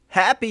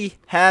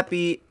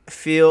Happy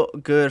Feel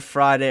Good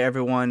Friday,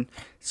 everyone.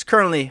 It's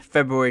currently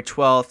February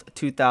 12th,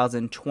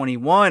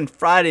 2021.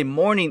 Friday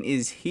morning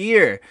is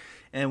here,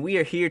 and we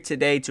are here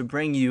today to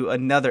bring you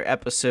another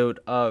episode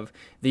of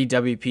the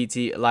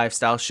WPT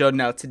Lifestyle Show.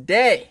 Now,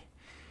 today,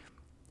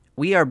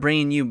 we are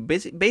bringing you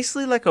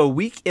basically like a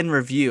week in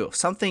review,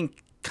 something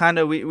kind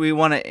of we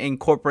want to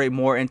incorporate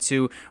more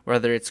into,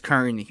 whether it's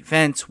current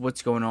events,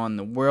 what's going on in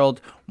the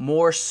world,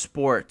 more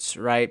sports,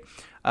 right?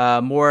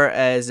 More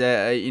as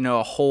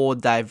a whole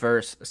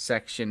diverse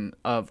section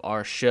of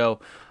our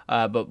show.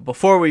 But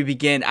before we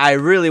begin, I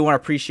really want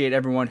to appreciate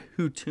everyone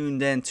who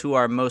tuned in to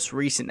our most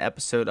recent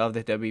episode of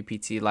the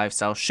WPT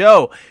Lifestyle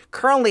Show.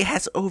 Currently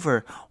has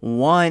over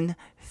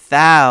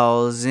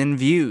 1,000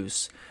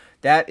 views.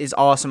 That is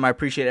awesome. I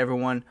appreciate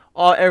everyone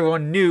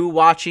new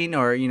watching,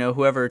 or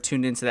whoever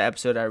tuned into the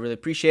episode. I really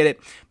appreciate it.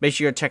 Make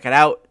sure you go check it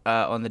out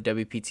on the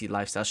WPT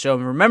Lifestyle Show.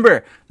 And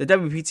remember, the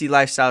WPT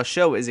Lifestyle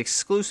Show is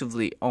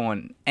exclusively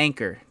on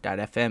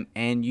Anchor.fm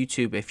and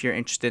YouTube. If you're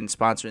interested in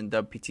sponsoring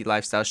the WPT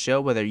Lifestyle Show,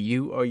 whether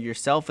you or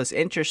yourself is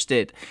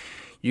interested,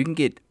 you can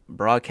get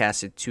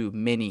broadcasted to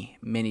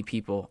many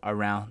people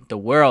around the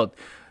world.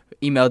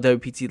 Email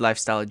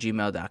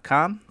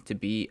wptlifestyle@gmail.com to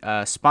be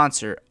a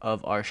sponsor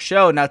of our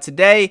show. Now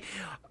today,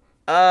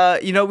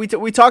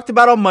 we talked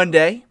about on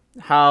Monday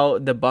how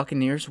the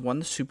Buccaneers won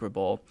the Super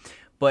Bowl,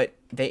 but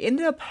they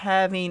ended up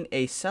having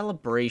a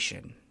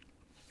celebration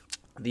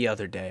the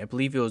other day. I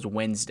believe it was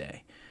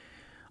Wednesday.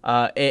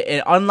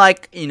 And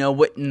unlike,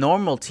 what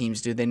normal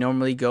teams do, they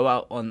normally go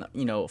out on,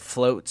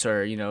 floats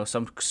or,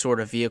 some sort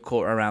of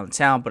vehicle around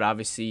town. But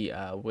obviously,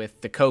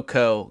 with the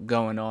Coco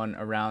going on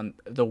around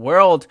the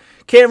world,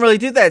 can't really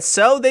do that.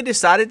 So they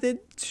decided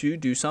to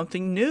do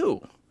something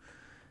new.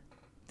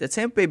 The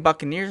Tampa Bay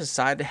Buccaneers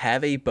decided to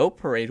have a boat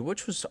parade,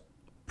 which was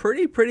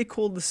pretty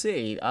cool to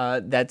see.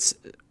 That's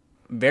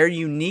very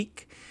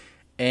unique.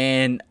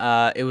 And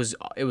it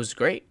was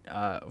great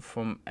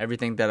from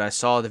everything that I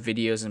saw, the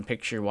videos and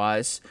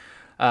picture-wise.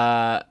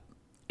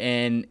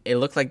 And it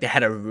looked like they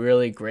had a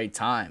really great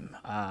time,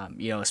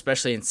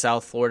 especially in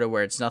South Florida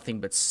where it's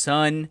nothing but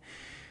sun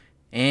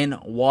and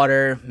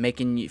water,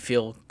 making you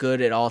feel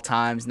good at all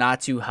times. Not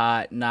too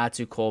hot, not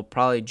too cold,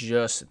 probably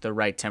just the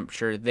right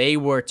temperature. They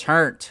were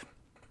turned.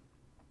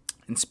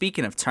 And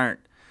speaking of turned,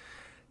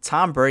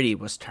 Tom Brady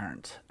was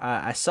turned.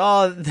 I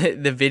saw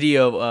the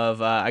video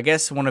of, I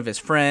guess, one of his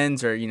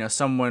friends or,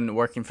 someone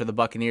working for the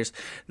Buccaneers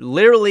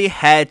literally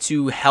had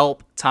to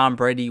help Tom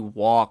Brady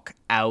walk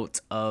out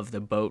of the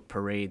boat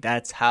parade.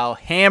 That's how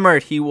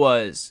hammered he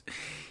was.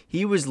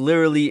 He was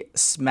literally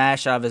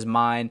smashed out of his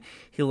mind.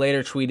 He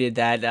later tweeted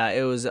that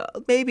it was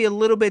maybe a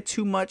little bit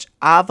too much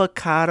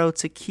avocado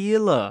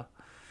tequila.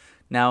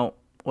 Now,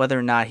 whether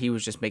or not he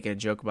was just making a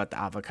joke about the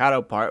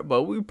avocado part,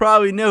 but we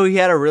probably know he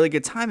had a really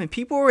good time, and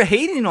people were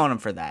hating on him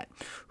for that.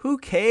 Who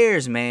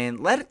cares, man?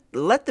 Let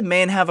the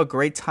man have a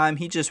great time.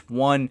 He just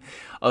won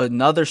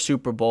another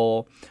Super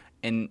Bowl,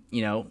 and,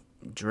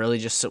 really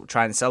just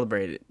trying to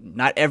celebrate it.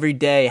 Not every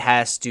day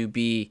has to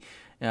be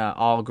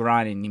all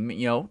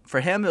grinding.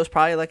 For him, it was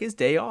probably like his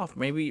day off,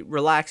 maybe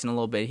relaxing a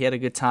little bit. He had a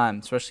good time,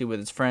 especially with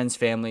his friends,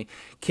 family,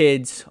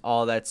 kids,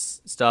 all that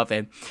stuff,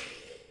 and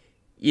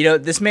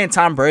this man,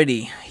 Tom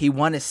Brady, he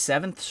won his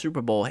 7th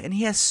Super Bowl, and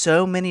he has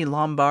so many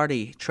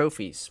Lombardi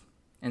trophies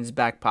in his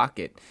back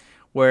pocket,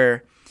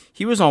 where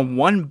he was on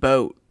one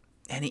boat,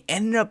 and he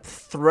ended up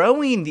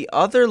throwing the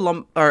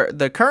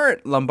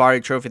current Lombardi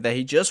trophy that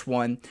he just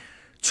won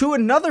to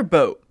another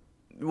boat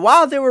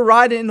while they were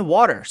riding in the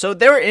water. So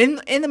they were in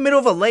the middle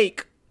of a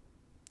lake,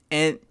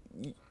 and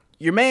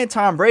your man,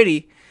 Tom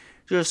Brady,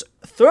 just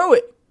threw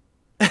it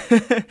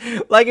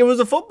like it was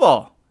a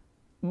football,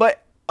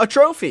 but a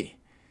trophy.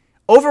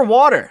 Over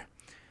water.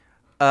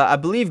 I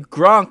believe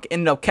Gronk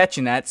ended up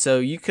catching that, so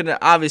you can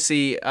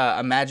obviously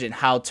imagine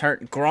how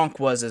turned Gronk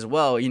was as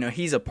well.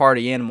 He's a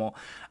party animal.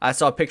 I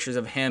saw pictures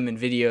of him and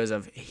videos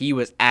of he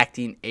was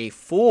acting a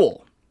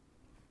fool.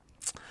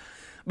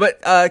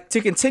 But to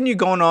continue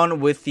going on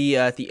with the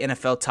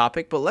NFL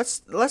topic, but let's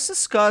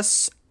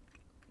discuss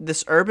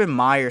this Urban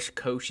Meyer's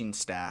coaching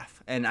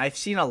staff. And I've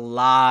seen a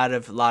lot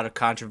of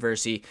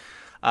controversy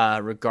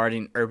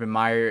regarding Urban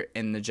Meyer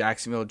and the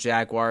Jacksonville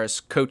Jaguars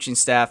coaching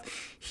staff.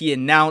 He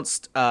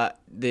announced,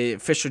 the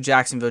official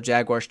Jacksonville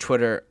Jaguars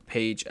Twitter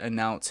page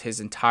announced his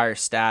entire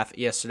staff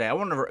yesterday. I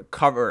want to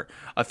cover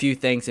a few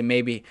things and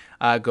maybe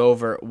go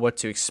over what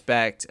to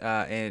expect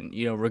and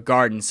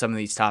regarding some of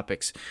these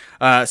topics.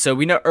 So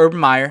we know Urban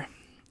Meyer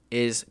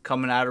is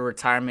coming out of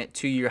retirement,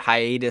 2-year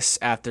hiatus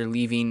after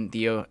leaving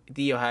the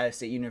Ohio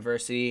State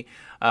University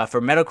for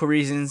medical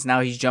reasons. Now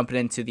he's jumping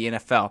into the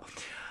NFL.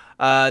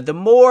 The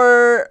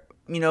more,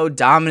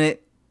 dominant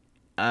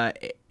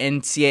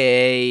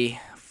NCAA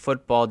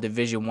football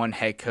Division I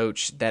head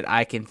coach that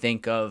I can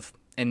think of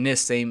in this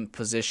same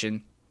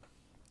position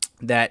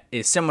that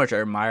is similar to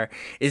Urban Meyer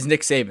is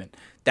Nick Saban.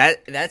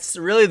 That's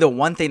really the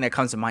one thing that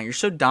comes to mind. You're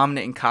so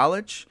dominant in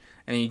college,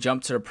 and then you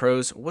jump to the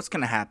pros. What's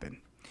going to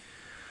happen?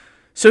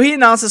 So he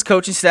announced his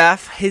coaching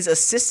staff. His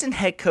assistant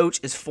head coach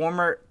is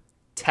former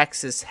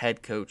Texas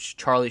head coach,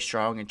 Charlie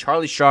Strong. And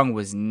Charlie Strong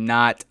was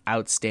not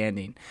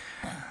outstanding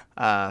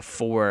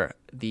for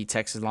the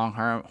Texas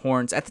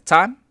Longhorns at the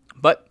time.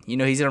 But, he's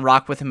going to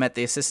rock with him at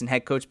the assistant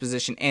head coach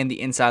position and the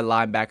inside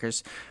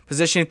linebackers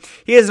position.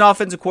 He has an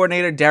offensive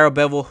coordinator, Darrell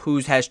Bevell, who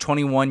has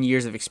 21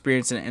 years of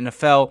experience in the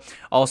NFL.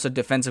 Also,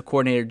 defensive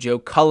coordinator Joe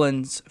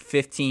Cullens,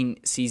 15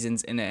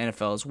 seasons in the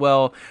NFL as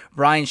well.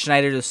 Brian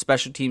Schneider, the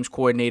special teams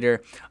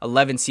coordinator,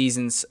 11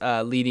 seasons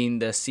leading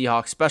the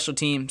Seahawks special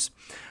teams.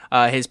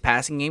 His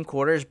passing game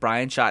quarter is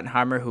Brian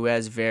Schottenheimer, who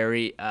has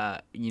very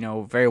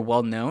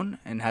well known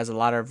and has a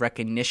lot of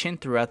recognition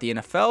throughout the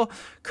NFL.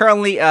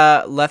 Currently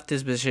left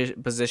his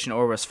position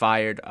or was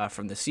fired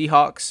from the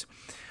Seahawks.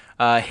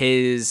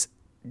 His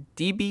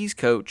DB's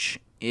coach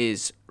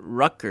is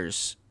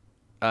Rutgers,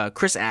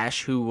 Chris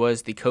Ash, who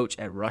was the coach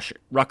at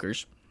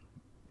Rutgers.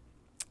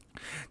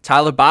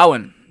 Tyler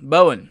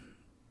Bowen,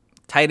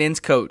 tight ends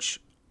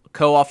coach,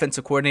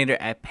 co-offensive coordinator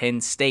at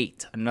Penn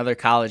State, another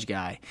college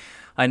guy.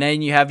 And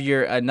then you have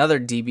another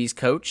DB's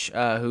coach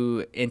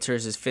who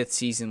enters his 5th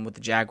season with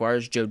the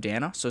Jaguars, Joe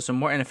Dana. So some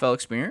more NFL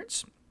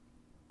experience.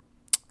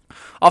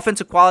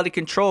 Offensive quality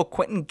control,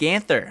 Quentin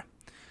Ganther.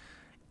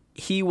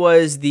 He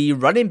was the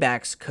running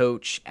backs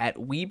coach at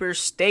Weber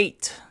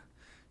State.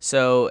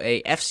 So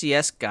a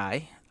FCS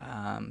guy,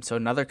 so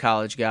another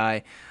college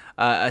guy.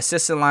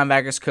 Assistant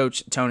linebackers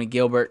coach, Tony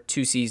Gilbert,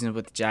 2 seasons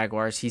with the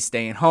Jaguars. He's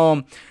staying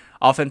home.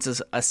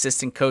 Offensive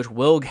assistant coach,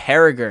 Will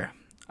Harriger.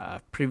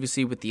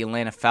 Previously with the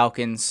Atlanta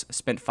Falcons,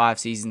 spent 5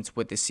 seasons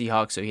with the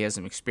Seahawks, so he has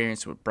some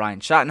experience with Brian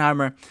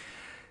Schottenheimer.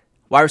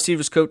 Wide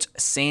receivers coach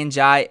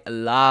Sanjay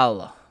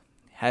Lal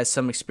has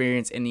some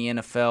experience in the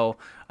NFL,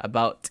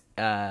 about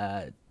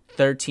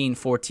 13,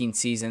 14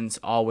 seasons,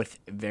 all with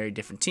very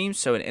different teams.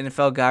 So an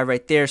NFL guy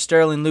right there.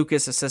 Sterling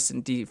Lucas,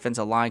 assistant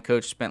defensive line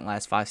coach, spent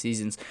last 5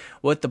 seasons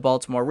with the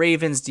Baltimore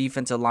Ravens.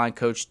 Defensive line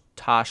coach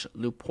Tosh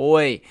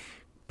Lupoy,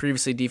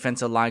 previously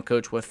defensive line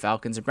coach with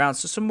Falcons and Browns.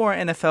 So some more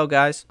NFL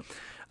guys.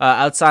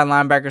 Outside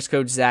linebackers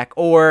coach Zach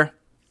Orr,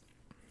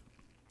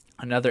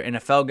 another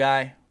NFL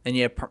guy. Then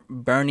you have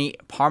Bernie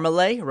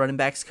Parmalee, running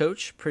backs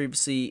coach.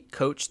 Previously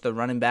coached the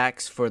running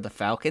backs for the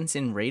Falcons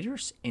and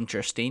Raiders.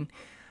 Interesting.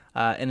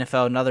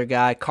 NFL, another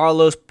guy.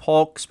 Carlos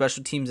Polk,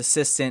 special teams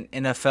assistant,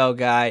 NFL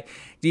guy.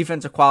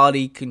 Defensive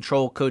quality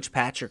control coach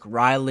Patrick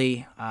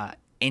Riley.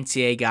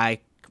 NCAA guy,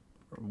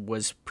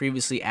 was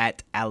previously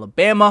at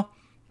Alabama.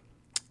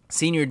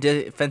 Senior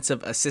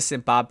defensive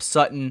assistant Bob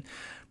Sutton,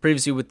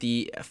 previously with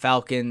the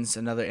Falcons,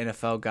 another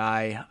NFL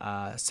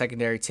guy.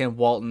 Secondary, Tim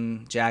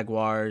Walton,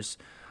 Jaguars.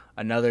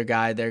 Another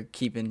guy they're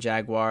keeping,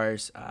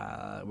 Jaguars.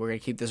 We're going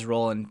to keep this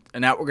rolling.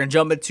 And now we're going to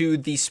jump into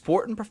the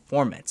sport and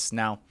performance.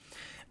 Now,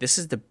 this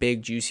is the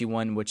big, juicy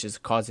one, which is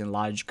causing a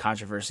lot of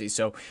controversy.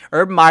 So,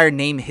 Urban Meyer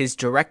named his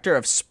director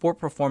of sport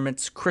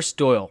performance, Chris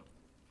Doyle.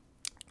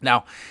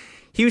 Now,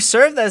 he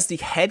served as the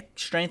head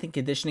strength and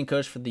conditioning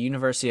coach for the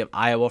University of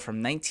Iowa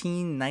from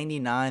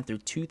 1999 through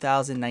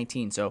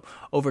 2019. So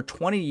over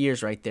 20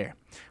 years right there.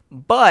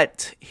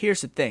 But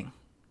here's the thing.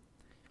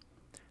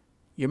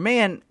 Your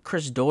man,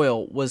 Chris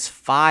Doyle, was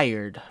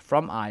fired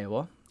from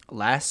Iowa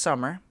last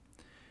summer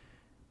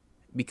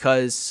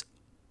because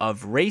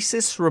of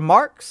racist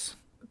remarks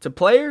to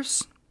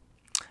players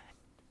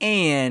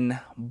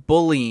and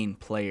bullying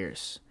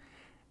players.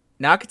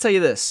 Now, I can tell you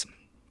this.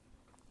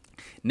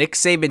 Nick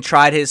Saban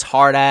tried his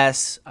hard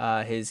ass,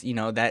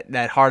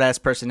 that hard ass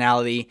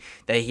personality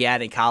that he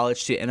had in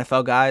college to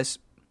NFL guys.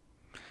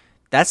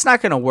 That's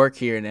not going to work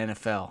here in the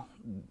NFL.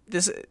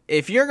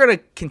 If you're going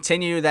to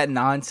continue that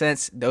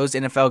nonsense, those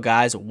NFL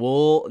guys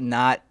will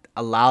not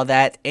allow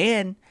that,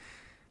 and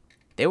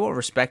they will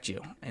respect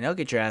you, and they'll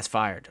get your ass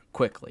fired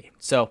quickly.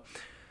 So,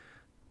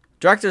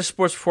 Director of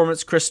Sports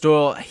Performance Chris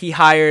Doyle, he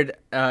hired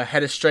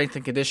head of strength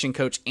and conditioning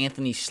coach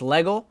Anthony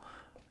Schlegel,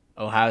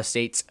 Ohio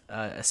State's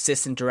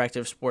assistant director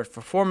of sports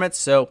performance.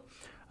 So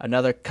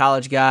another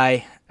college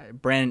guy,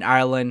 Brandon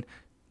Ireland,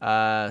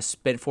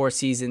 spent 4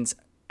 seasons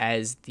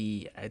as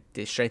the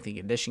strength and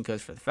conditioning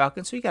coach for the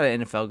Falcons. So you got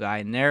an NFL guy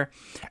in there.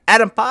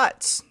 Adam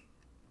Potts,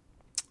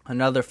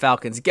 another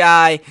Falcons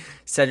guy.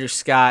 Cedric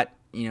Scott,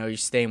 you're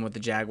staying with the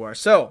Jaguars.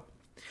 So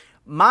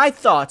my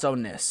thoughts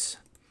on this,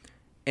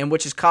 and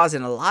which is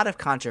causing a lot of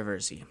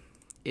controversy,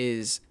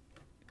 is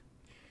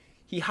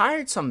he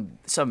hired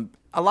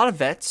a lot of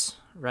vets,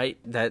 right,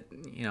 that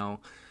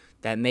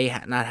that may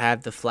not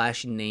have the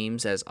flashy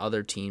names as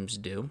other teams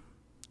do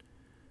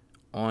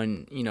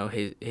on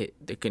the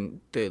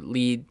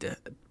lead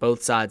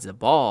both sides of the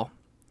ball.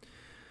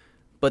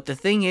 But the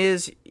thing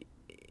is,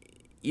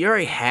 you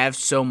already have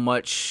so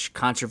much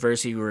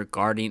controversy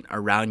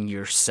around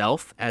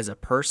yourself as a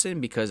person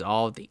because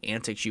all of the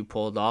antics you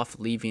pulled off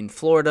leaving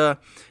Florida,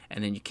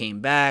 and then you came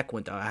back,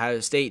 went to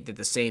Ohio State, did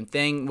the same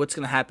thing. What's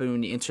going to happen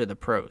when you enter the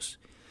pros?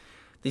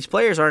 These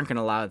players aren't going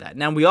to allow that.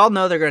 Now, we all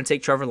know they're going to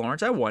take Trevor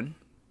Lawrence at 1.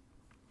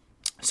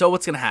 So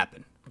what's going to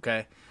happen?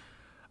 Okay.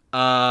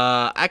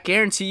 I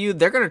guarantee you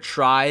they're going to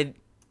try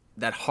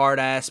that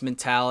hard-ass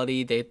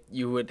mentality that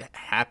you would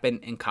happen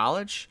in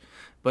college,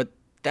 but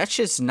that's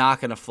just not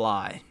going to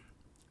fly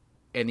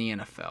in the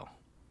NFL.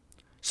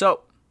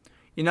 So,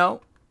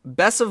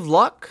 best of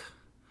luck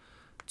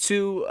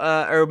to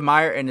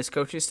Meyer and his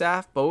coaching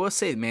staff. But we'll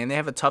see, man, they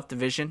have a tough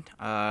division.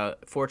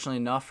 Fortunately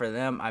enough for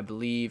them, I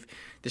believe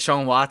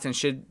Deshaun Watson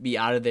should be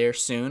out of there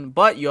soon.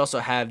 But you also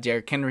have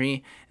Derrick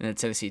Henry and the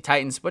Tennessee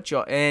Titans.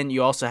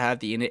 You also have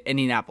the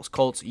Indianapolis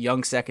Colts,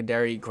 young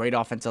secondary, great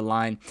offensive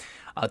line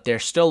out there,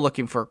 still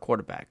looking for a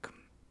quarterback.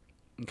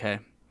 Okay,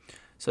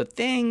 so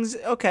things,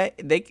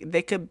 they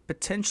could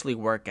potentially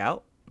work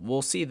out.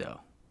 We'll see,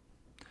 though.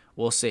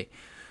 We'll see.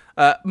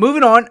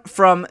 Moving on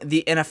from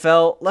the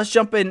NFL, let's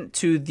jump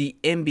into the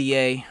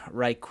NBA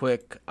right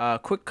quick.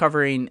 Quick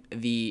covering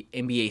the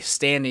NBA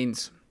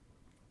standings.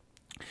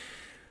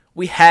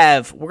 We're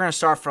going to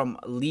start from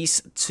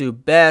least to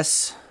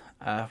best.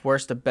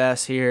 Worst to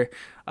best here.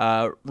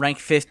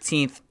 Ranked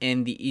 15th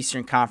in the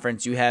Eastern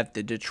Conference, you have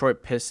the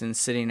Detroit Pistons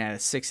sitting at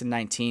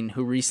 6-19,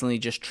 who recently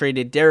just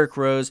traded Derrick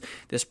Rose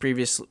this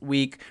previous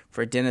week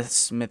for Dennis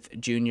Smith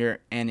Jr.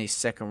 and a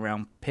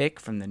second-round pick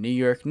from the New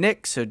York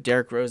Knicks. So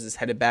Derrick Rose is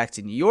headed back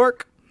to New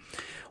York.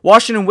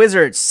 Washington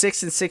Wizards,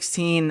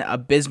 6-16,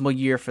 abysmal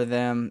year for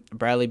them.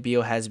 Bradley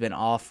Beal has been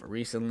off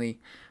recently.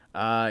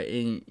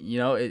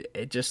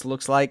 It just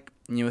looks like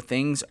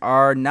things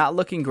are not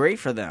looking great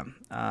for them.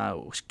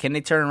 Can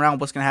they turn around?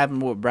 What's going to happen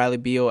with Bradley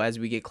Beal as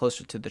we get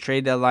closer to the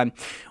trade deadline?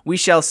 We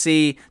shall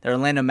see. The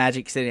Orlando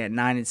Magic sitting at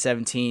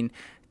 9-17.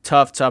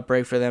 Tough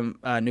break for them.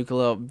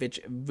 Nikola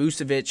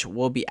Vucevic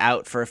will be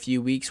out for a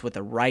few weeks with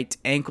a right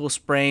ankle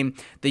sprain.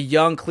 The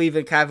young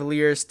Cleveland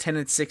Cavaliers,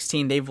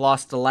 10-16. They've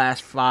lost the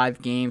last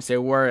 5 games. They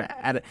were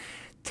at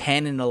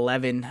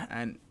 10-11,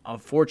 and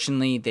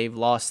unfortunately, they've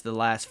lost the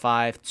last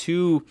 5,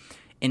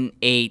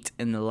 2-8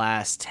 in the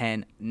last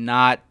 10.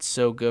 Not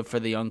so good for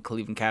the young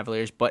Cleveland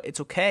Cavaliers, but it's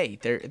okay.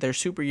 They're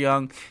super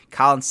young.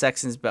 Colin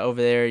Sexton's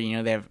over there.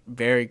 They have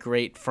very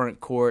great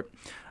front court.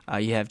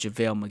 You have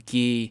JaVale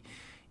McGee.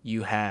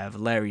 You have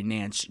Larry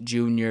Nance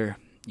Jr.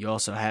 You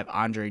also have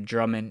Andre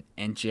Drummond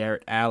and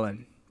Jarrett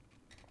Allen.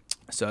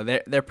 So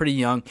they're pretty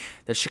young.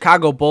 The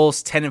Chicago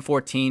Bulls,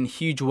 10-14,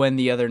 huge win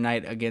the other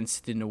night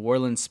against the New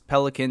Orleans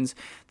Pelicans.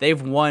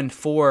 They've won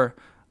 4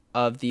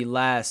 of the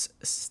last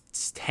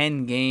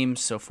 10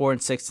 games, so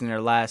 4-6 in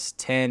their last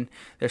 10.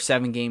 They're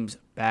 7 games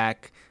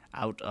back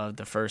out of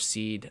the first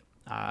seed,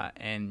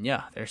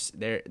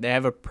 they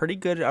have a pretty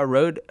good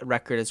road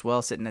record as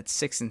well, sitting at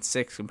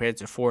 6-6 compared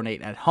to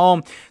 4-8 at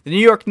home. The New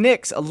York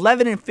Knicks,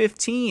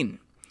 11-15.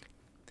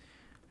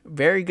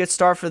 Very good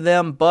start for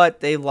them, but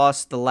they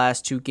lost the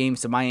last 2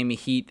 games to Miami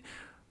Heat.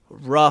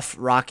 Rough,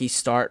 rocky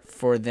start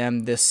for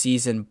them this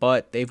season,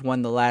 but they've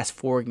won the last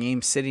 4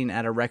 games, sitting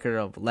at a record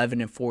of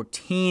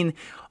 11-14.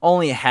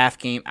 Only a half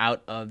game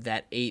out of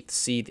that 8th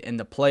seed in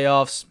the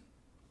playoffs.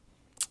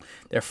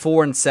 They're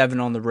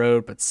 4-7 on the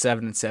road, but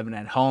 7-7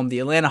 at home. The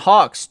Atlanta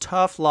Hawks,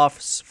 tough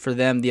loss for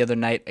them the other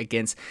night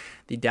against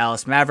the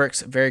Dallas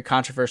Mavericks. Very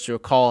controversial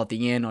call at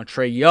the end on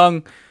Trae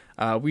Young.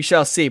 We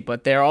shall see,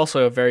 but they're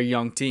also a very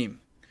young team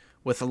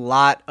with a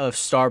lot of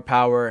star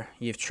power.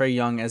 You have Trae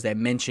Young, as I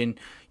mentioned.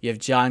 You have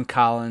John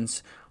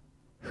Collins,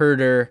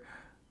 Herder,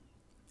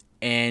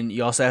 and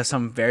you also have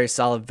some very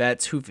solid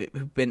vets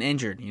who've been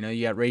injured.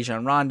 You got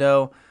Rajon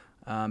Rondo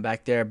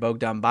back there,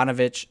 Bogdan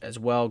Bogdanovic as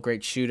well,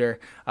 great shooter.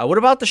 What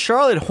about the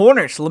Charlotte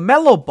Hornets?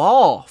 LaMelo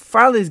Ball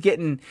finally is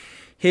getting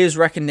his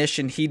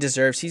recognition he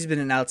deserves. He's been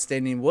an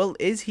outstanding. Well,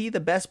 is he the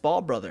best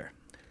ball brother?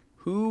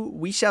 Who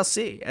we shall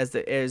see as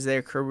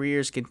their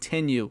careers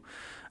continue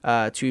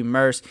to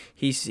immerse.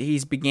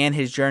 He's began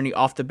his journey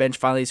off the bench.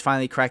 He's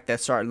finally cracked that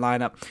starting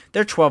lineup.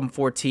 They're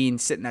 12-14,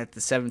 sitting at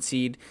the 7th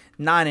seed,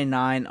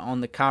 9-9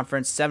 on the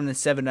conference,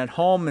 7-7 at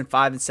home, and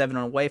 5-7 on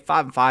away,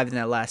 5-5 in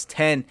their last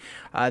 10.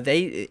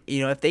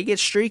 If they get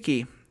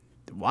streaky,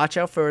 watch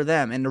out for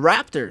them. And the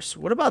Raptors,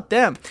 what about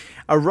them?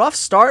 A rough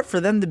start for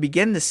them to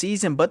begin the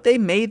season, but they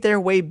made their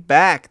way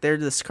back. They're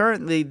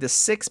currently the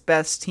 6th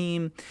best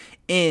team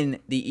in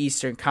the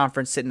Eastern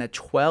Conference, sitting at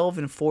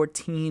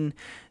 12-14.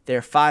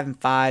 They're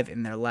 5-5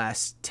 in their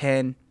last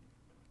 10,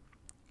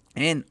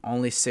 and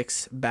only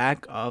 6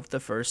 back of the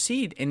first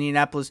seed.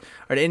 The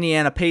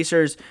Indiana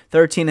Pacers,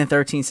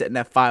 13-13, sitting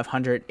at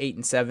 500,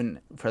 8-7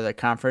 for their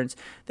conference.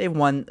 They've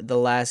won the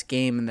last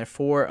game in their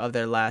 4 of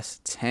their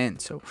last 10.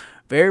 So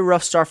very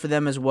rough start for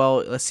them as well.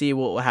 Let's see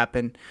what will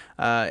happen.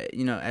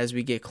 As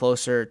we get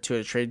closer to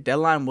a trade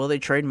deadline, will they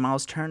trade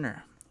Miles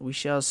Turner? We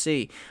shall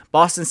see.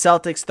 Boston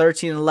Celtics,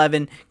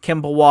 13-11,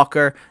 Kemba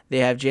Walker. They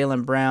have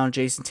Jaylen Brown,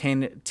 Jason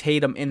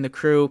Tatum in the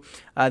crew.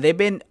 They've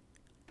been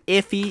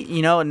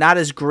iffy, not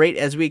as great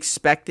as we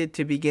expected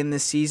to begin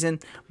this season,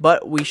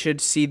 but we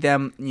should see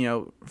them,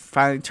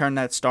 finally turn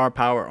that star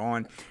power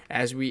on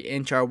as we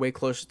inch our way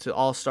closer to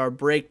All-Star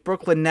break.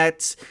 Brooklyn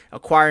Nets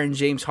acquiring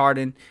James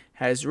Harden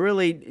has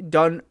really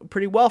done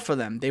pretty well for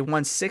them. They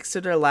won 6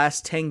 of their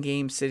last 10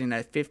 games, sitting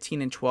at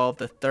 15-12,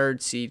 the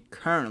 3rd seed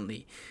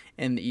currently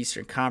in the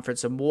Eastern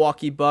Conference. The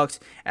Milwaukee Bucks,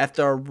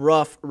 after a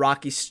rough,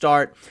 rocky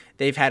start,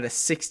 they've had a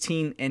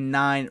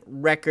 16-9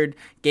 record,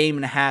 game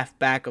and a half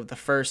back of the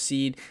 1st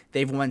seed.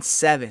 They've won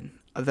 7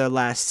 of their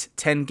last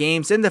 10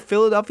 games. And the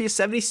Philadelphia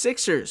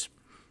 76ers,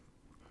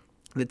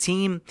 The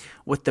team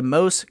with the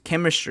most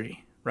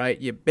chemistry, right?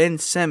 You have Ben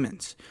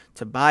Simmons,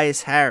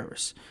 Tobias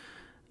Harris.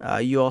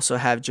 You also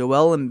have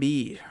Joel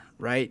Embiid,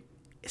 right?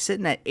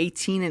 Sitting at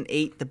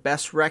 18-8, the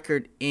best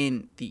record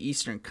in the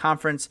Eastern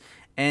Conference.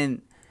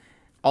 And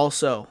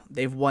also,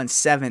 they've won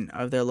 7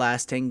 of their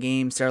last 10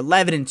 games. They're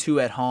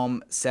 11-2 at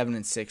home,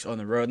 7-6 on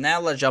the road. Now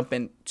let's jump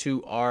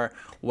into our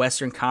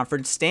Western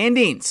Conference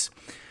standings.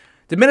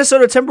 The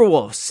Minnesota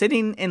Timberwolves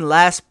sitting in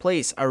last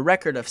place, a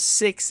record of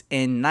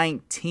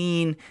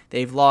 6-19.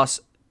 They've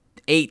lost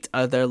 8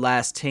 of their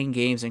last 10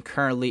 games and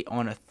currently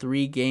on a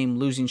 3-game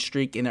losing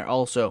streak. And they're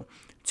also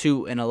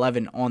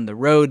 2-11 on the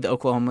road. The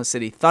Oklahoma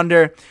City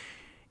Thunder,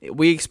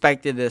 we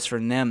expected this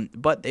from them,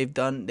 but they've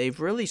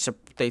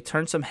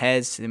turned some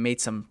heads. They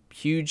made some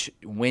huge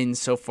wins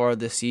so far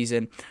this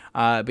season,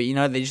 but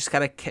they just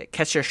gotta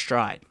catch their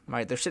stride,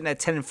 right? They're sitting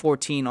at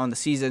 10-14 on the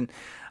season.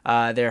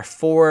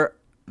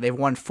 They've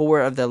won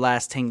 4 of their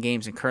last 10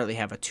 games and currently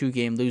have a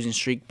 2-game losing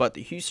streak. But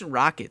the Houston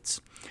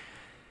Rockets,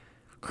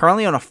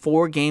 currently on a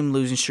 4-game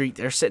losing streak,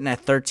 they're sitting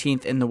at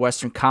 13th in the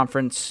Western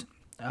Conference,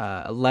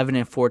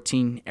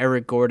 11-14.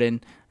 Eric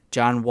Gordon,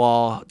 John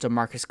Wall,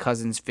 DeMarcus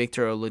Cousins,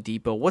 Victor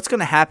Oladipo. What's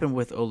going to happen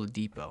with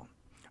Oladipo?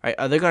 Right,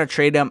 are they going to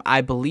trade him?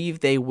 I believe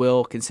they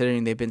will,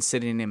 considering they've been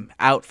sitting him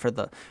out for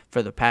the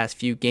past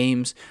few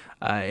games.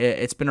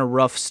 It's been a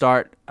rough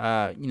start,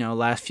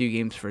 last few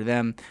games for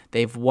them.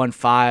 They've won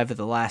 5 of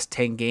the last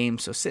 10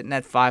 games, so sitting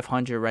at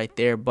 500 right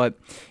there. But,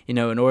 in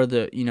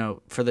order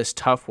to, for this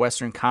tough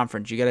Western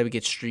Conference, you got to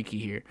get streaky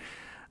here.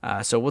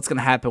 So what's going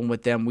to happen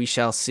with them, we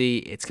shall see.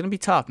 It's going to be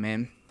tough,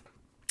 man.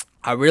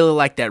 I really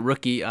like that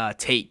rookie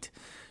Tate,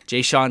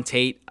 Jayshawn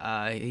Tate.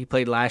 He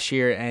played last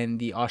year in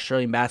the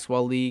Australian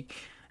Basketball League,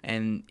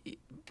 and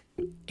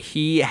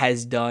he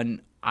has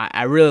done.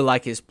 I really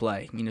like his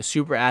play.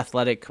 Super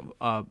athletic.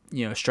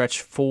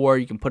 Stretch 4.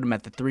 You can put him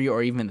at the 3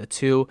 or even the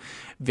 2.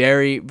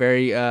 Very,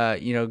 very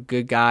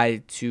good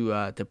guy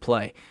to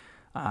play.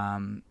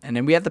 And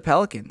then we have the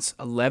Pelicans,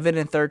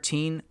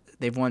 11-13.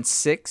 They've won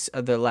 6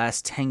 of their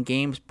last 10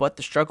 games, but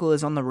the struggle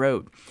is on the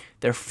road.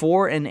 They're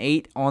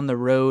 4-8 on the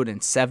road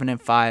and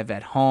 7-5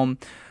 at home.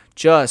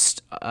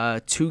 Just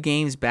 2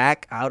 games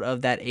back out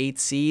of that 8th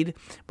seed.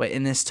 But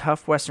in this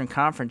tough Western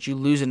Conference, you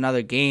lose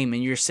another game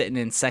and you're sitting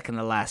in second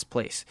to last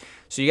place.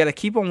 So you got to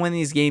keep on winning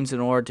these games in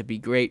order to be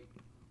great.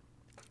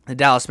 The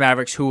Dallas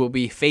Mavericks, who will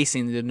be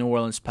facing the New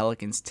Orleans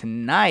Pelicans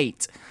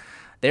tonight,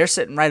 they're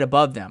sitting right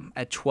above them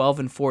at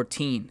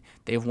 12-14.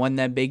 They've won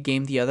that big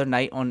game the other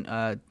night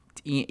on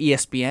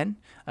ESPN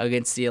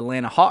against the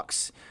Atlanta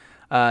Hawks.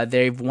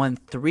 They've won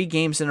 3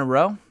 games in a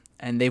row,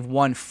 and they've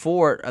won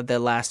 4 of their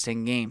last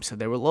 10 games. So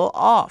they were a little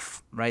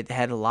off, right? They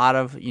had a lot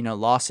of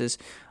losses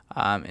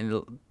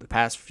in the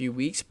past few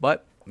weeks,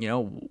 but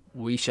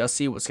we shall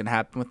see what's going to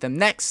happen with them.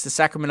 Next, the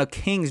Sacramento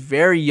Kings,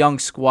 very young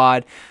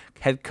squad,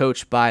 head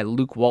coached by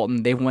Luke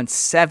Walton. They've won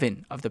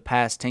 7 of the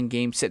past 10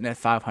 games, sitting at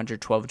 500,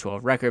 12-12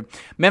 record.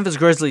 Memphis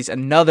Grizzlies,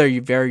 another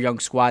very young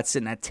squad,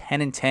 sitting at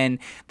 10-10.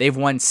 They've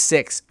won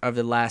 6 of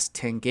the last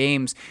 10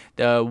 games.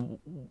 The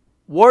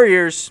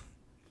Warriors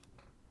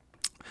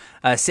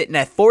sitting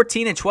at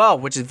 14-12,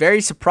 which is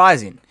very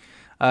surprising.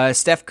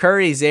 Steph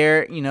Curry's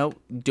there,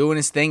 doing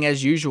his thing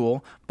as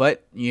usual,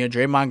 but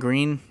Draymond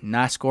Green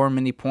not scoring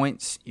many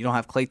points. You don't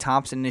have Klay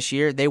Thompson this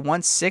year. They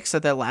won 6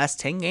 of their last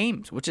 10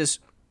 games, which is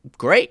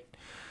great.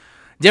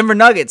 Denver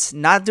Nuggets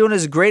not doing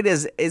as great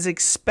as is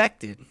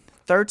expected.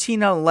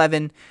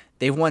 13-11.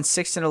 They've won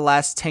 6 in the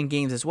last 10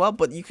 games as well,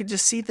 but you could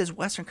just see this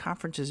Western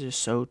Conference is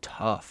just so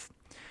tough.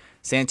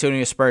 San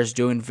Antonio Spurs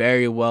doing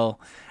very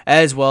well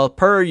as well,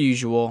 per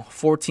usual,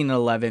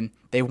 14-11.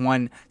 They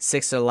won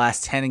 6 of the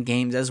last 10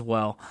 games as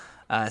well,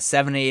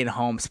 7-8 at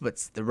home,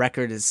 but the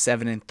record is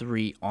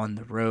 7-3 on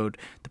the road.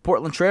 The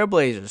Portland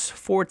Trailblazers,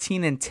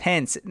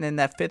 14-10, sitting in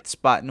that 5th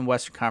spot in the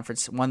Western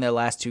Conference, won their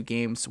last 2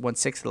 games, won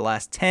 6 of the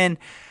last 10.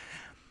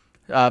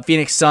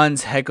 Phoenix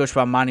Suns, head coach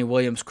by Monty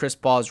Williams. Chris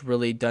Paul has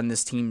really done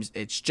this team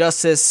its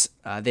justice.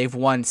 They've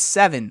won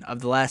 7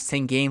 of the last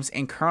 10 games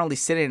and currently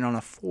sitting on a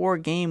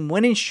 4-game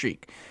winning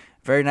streak.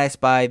 Very nice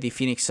by the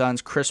Phoenix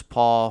Suns. Chris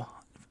Paul,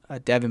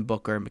 Devin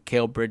Booker,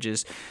 Mikal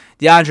Bridges,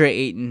 DeAndre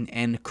Ayton,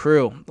 and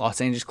crew. Los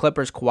Angeles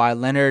Clippers, Kawhi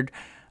Leonard,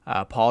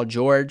 Paul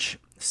George.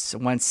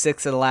 Won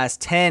 6 of the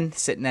last 10,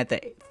 sitting at the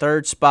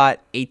 3rd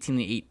spot,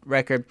 18-8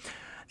 record.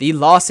 The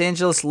Los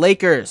Angeles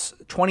Lakers,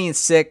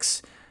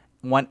 20-6.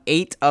 Won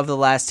 8 of the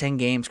last 10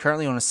 games,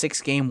 currently on a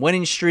 6-game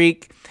winning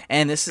streak.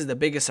 And this is the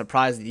biggest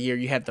surprise of the year.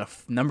 You have the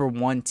number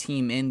 1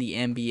 team in the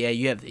NBA.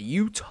 You have the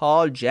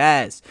Utah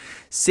Jazz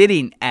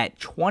sitting at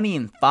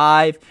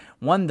 20-5.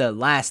 Won the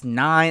last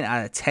 9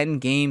 out of 10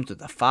 games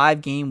with a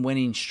 5-game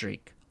winning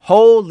streak.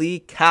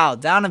 Holy cow.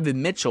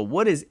 Donovan Mitchell,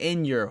 what is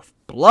in your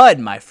blood,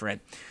 my friend?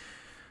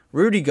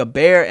 Rudy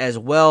Gobert as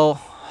well.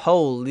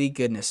 Holy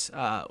goodness.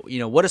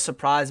 What a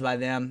surprise by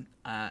them.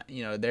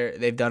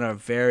 They've done a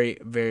very,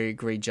 very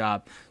great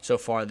job so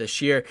far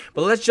this year.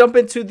 But let's jump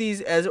into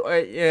these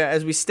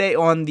as we stay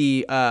on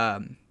the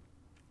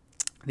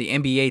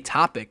NBA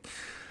topic.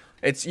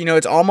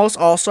 It's almost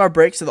All-Star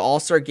break, so the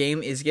All-Star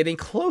game is getting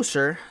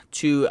closer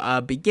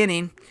to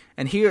beginning.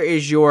 And here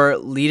is your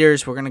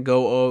leaders. We're going to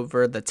go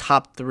over the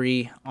top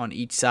 3 on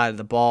each side of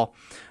the ball.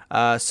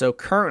 So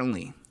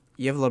currently,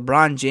 you have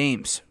LeBron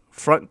James,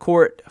 front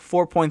court,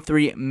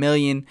 4.3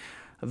 million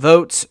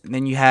votes. And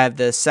then you have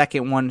the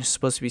second one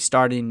supposed to be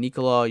starting,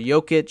 Nikola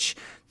Jokic,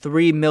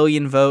 3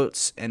 million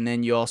votes. And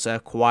then you also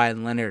have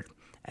Kawhi Leonard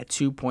at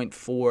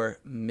 2.4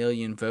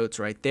 million votes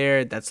right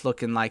there. That's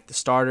looking like the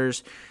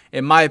starters.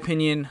 In my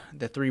opinion,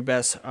 the 3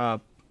 best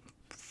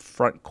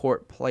front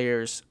court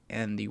players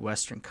in the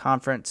Western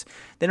Conference.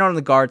 Then on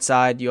the guard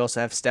side, you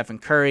also have Stephen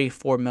Curry,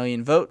 4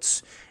 million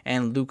votes,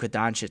 and Luka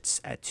Doncic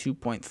at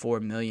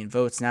 2.4 million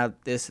votes. Now,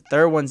 this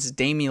third one's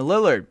Damian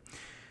Lillard,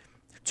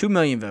 2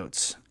 million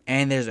votes.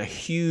 And there's a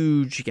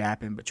huge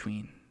gap in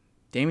between.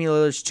 Damian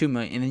Lillard's 2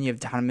 million, and then you have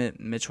Donovan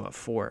Mitchell at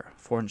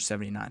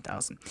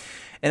 479,000.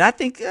 And I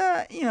think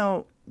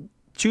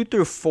 2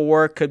 through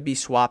 4 could be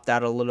swapped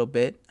out a little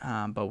bit,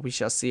 but we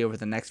shall see over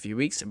the next few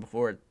weeks and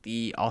before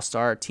the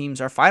All-Star teams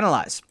are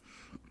finalized.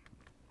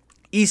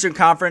 Eastern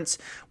Conference,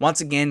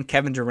 once again,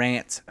 Kevin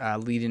Durant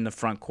leading the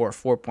front court,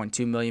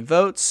 4.2 million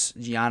votes.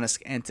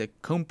 Giannis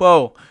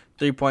Antetokounmpo,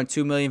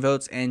 3.2 million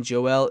votes, and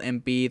Joel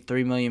Embiid,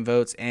 3 million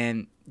votes.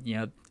 And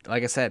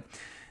like I said,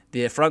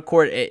 the front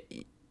court,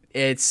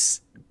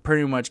 it's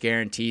pretty much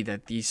guaranteed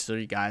that these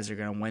 3 guys are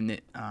going to win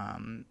it.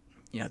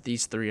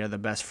 These 3 are the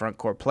best front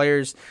court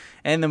players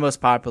and the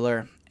most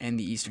popular in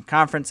the Eastern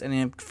Conference. And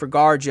then for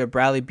guards, you have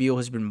Bradley Beal,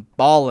 who's been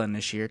balling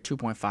this year,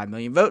 2.5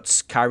 million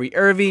votes. Kyrie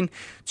Irving,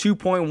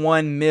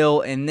 2.1 mil.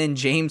 And then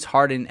James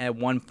Harden at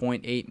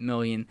 1.8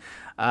 million.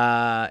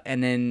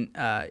 And then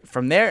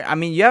from there,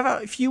 you have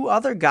a few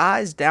other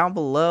guys down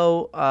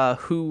below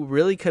who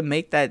really could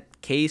make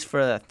that case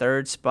for the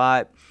 3rd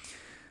spot.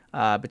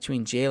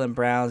 Between Jaylen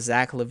Brown,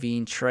 Zach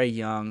LaVine, Trae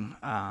Young,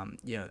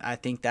 I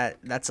think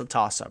that's a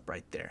toss-up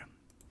right there.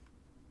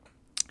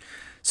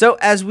 So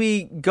as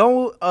we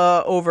go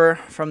over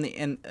from the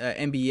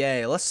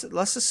NBA, let's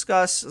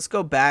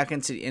go back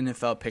into the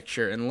NFL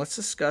picture and let's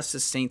discuss the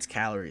Saints'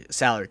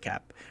 salary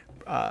cap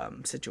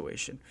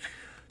situation.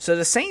 So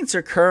the Saints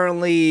are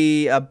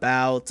currently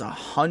about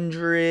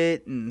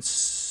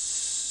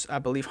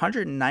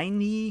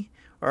 190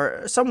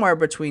 or somewhere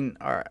between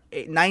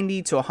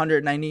 90 to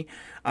 190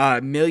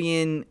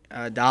 million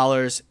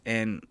dollars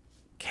in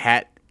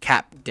cap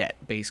debt,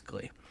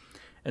 basically.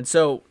 And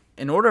so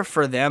in order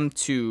for them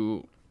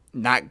to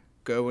not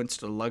go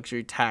into the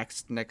luxury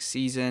tax next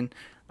season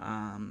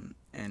and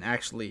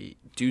actually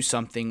do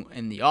something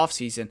in the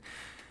offseason,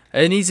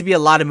 there needs to be a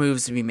lot of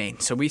moves to be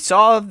made. So we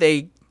saw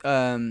the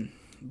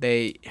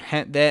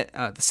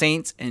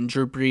Saints and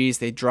Drew Brees,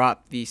 they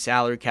dropped the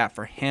salary cap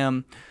for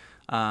him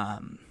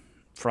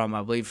from,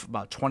 I believe,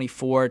 about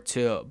 24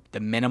 to the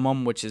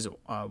minimum, which is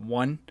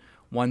 1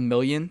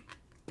 million.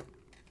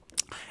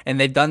 And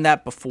they've done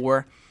that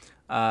before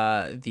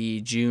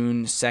the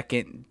June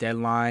 2nd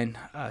deadline.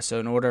 So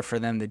in order for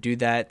them to do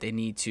that, they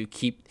need to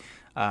keep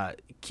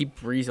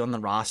Brees on the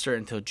roster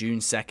until June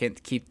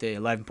 2nd, keep the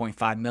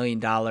 $11.5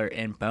 million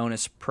in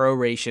bonus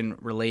proration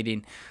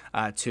relating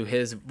to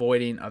his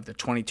voiding of the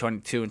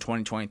 2022 and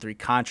 2023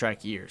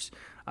 contract years.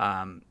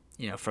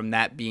 From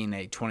that being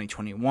a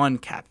 2021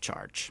 cap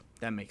charge.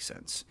 That makes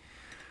sense.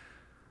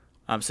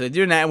 So they're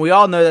doing that, and we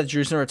all know that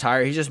Drew's going to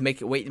retire. He's just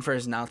waiting for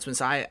his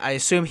announcements. I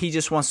assume he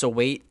just wants to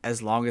wait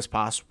as long as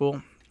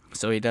possible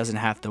so he doesn't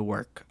have to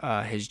work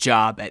his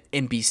job at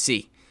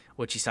NBC,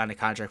 which he signed a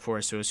contract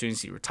for. So as soon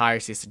as he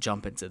retires, he has to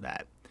jump into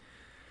that.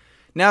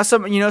 Now,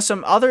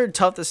 some other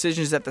tough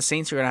decisions that the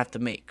Saints are going to have to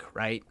make,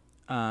 right?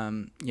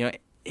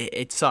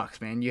 It sucks,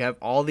 man. You have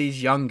all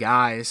these young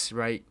guys,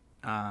 right?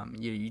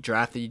 You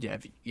drafted,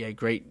 you had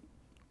great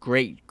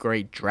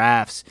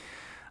drafts.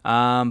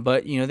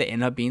 But they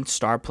end up being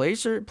star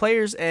players,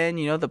 and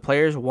the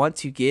players want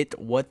to get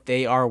what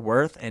they are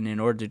worth, and in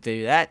order to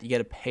do that, you got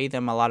to pay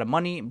them a lot of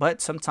money.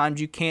 But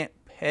sometimes you can't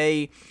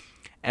pay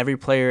every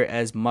player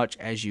as much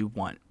as you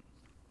want.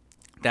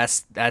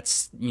 That's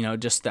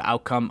just the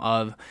outcome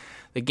of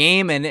the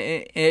game, and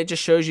it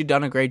just shows you've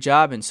done a great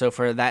job. And so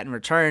for that in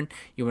return,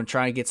 you want to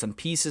try and get some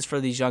pieces for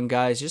these young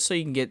guys, just so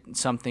you can get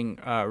something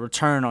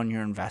return on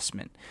your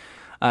investment.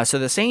 So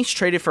the Saints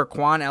traded for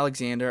Quan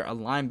Alexander, a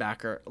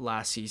linebacker,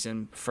 last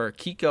season for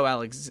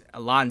Kiko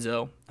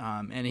Alonso,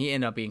 and he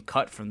ended up being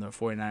cut from the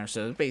 49ers.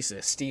 So it was basically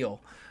a steal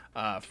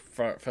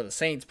for the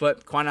Saints.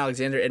 But Quan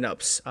Alexander ended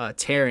up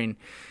tearing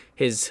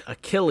his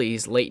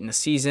Achilles late in the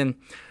season.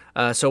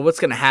 So what's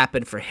going to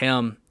happen for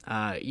him?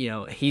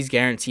 He's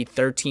guaranteed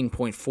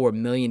 $13.4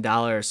 million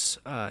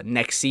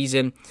next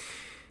season.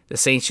 The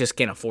Saints just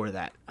can't afford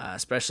that,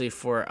 especially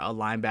for a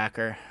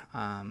linebacker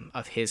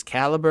of his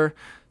caliber.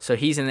 So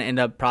he's going to end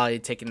up probably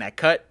taking that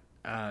cut,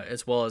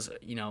 as well as,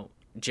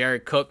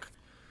 Jared Cook.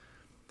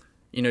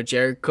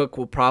 Jared Cook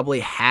will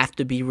probably have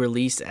to be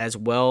released as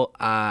well.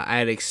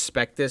 I'd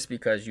expect this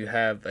because you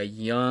have a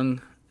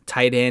young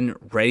tight end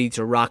ready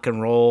to rock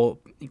and roll,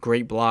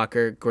 great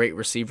blocker, great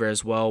receiver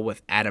as well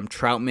with Adam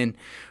Troutman,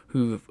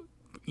 who,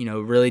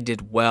 really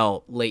did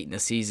well late in the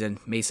season,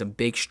 made some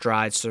big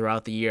strides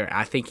throughout the year.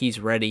 I think he's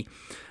ready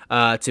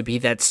to be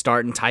that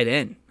starting tight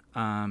end.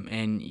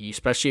 And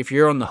especially if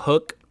you're on the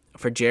hook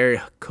for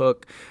Jared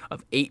Cook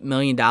of $8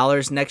 million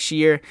next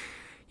year,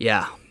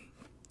 yeah,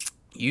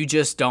 you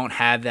just don't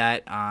have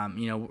that.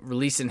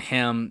 Releasing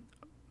him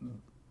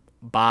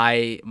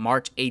by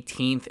March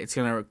 18th, it's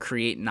going to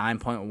create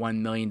 $9.1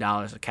 million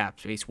of cap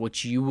space,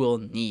 which you will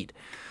need.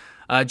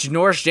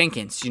 Janoris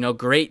Jenkins,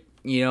 great,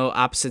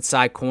 opposite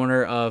side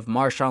corner of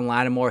Marshawn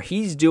Lattimore.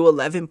 He's due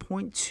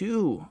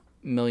 $11.2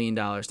 million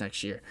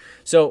next year.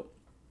 So,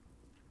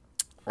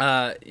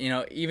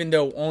 even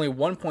though only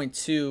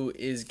 1.2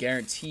 is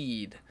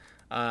guaranteed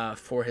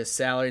for his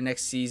salary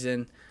next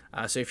season,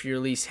 so if you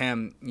release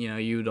him,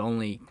 you'd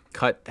only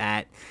cut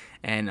that,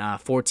 and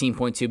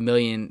 $14.2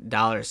 million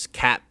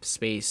cap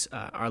space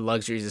are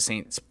luxuries the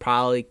Saints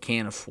probably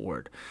can't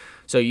afford.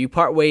 So you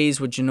part ways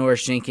with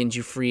Janoris Jenkins,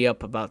 you free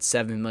up about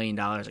 $7 million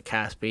of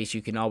cap space.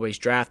 You can always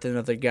draft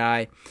another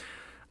guy.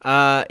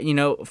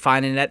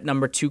 Finding that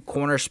number 2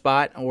 corner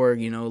spot, or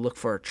look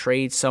for a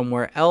trade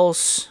somewhere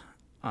else.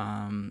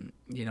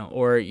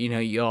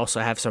 You also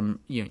have some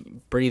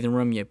breathing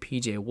room. You have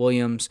PJ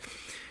Williams,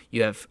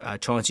 you have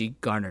Chauncey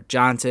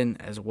Gardner-Johnson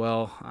as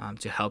well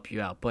to help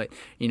you out. But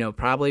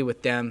probably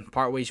with them,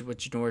 part ways with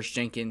Janoris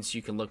Jenkins,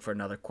 you can look for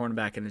another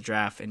cornerback in the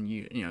draft, and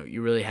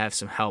you really have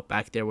some help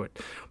back there with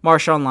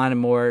Marshawn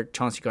Lattimore,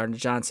 Chauncey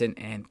Gardner-Johnson,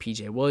 and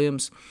PJ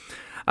Williams.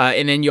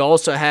 And then you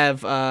also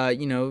have,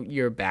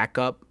 your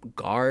backup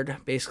guard,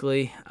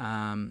 basically,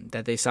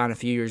 that they signed a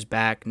few years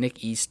back,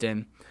 Nick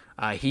Easton.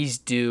 He's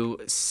due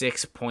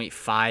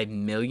 $6.5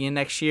 million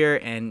next year,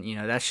 and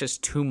that's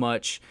just too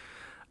much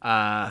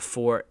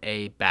for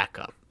a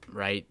backup,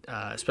 right?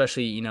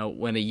 Especially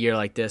when a year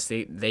like this,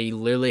 they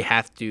literally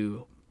have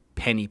to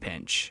penny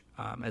pinch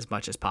as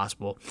much as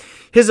possible.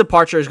 His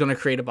departure is going to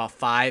create about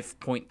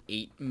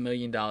 $5.8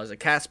 million of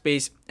cap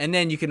space, and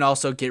then you can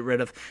also get rid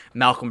of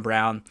Malcolm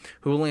Brown,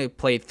 who only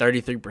played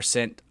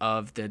 33%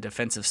 of the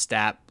defensive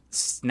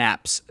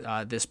snaps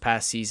this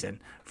past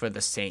season for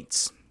the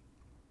Saints.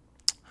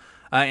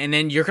 And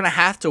then you're going to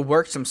have to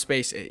work some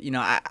space.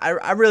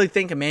 I really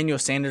think Emmanuel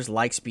Sanders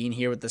likes being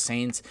here with the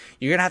Saints.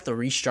 You're going to have to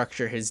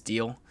restructure his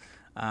deal,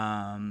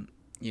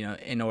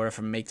 in order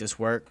to make this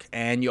work.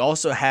 And you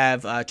also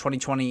have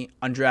 2020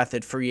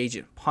 undrafted free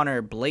agent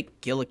punter Blake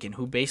Gillikin,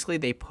 who basically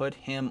they put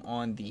him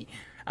on the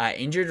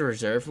injured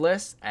reserve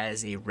list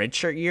as a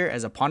redshirt year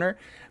as a punter,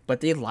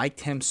 but they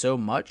liked him so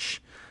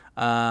much.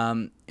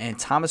 And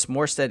Thomas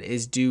Morstead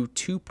is due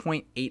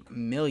 $2.8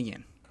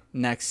 million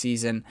next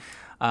season.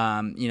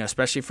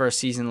 Especially for a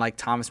season like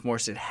Thomas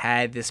Morstead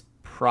had this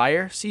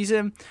prior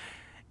season.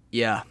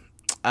 Yeah,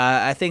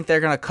 I think they're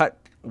going to cut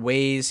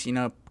ways,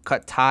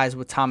 cut ties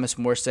with Thomas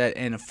Morstead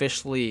and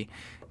officially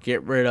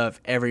get rid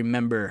of every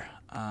member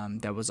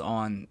that was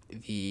on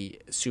the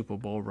Super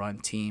Bowl run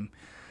team.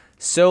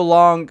 So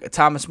long,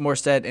 Thomas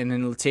Morstead, and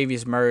then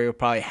Latavius Murray will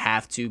probably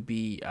have to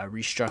be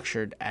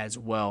restructured as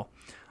well.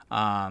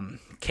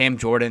 Cam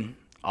Jordan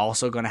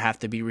also going to have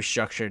to be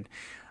restructured.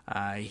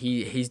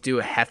 He's due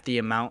a hefty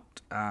amount.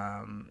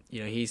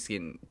 He's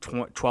getting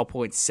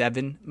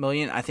 $12.7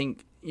 million. I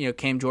think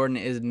Cam Jordan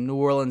is a New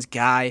Orleans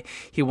guy.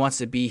 He wants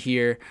to be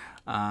here.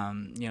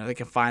 They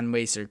can find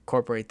ways to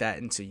incorporate that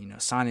into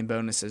signing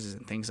bonuses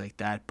and things like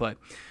that. But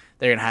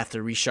they're gonna have to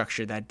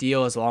restructure that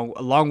deal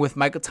along with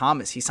Michael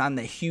Thomas. He signed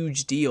that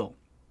huge deal.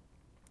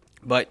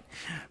 But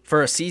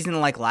for a season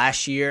like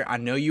last year, I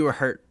know you were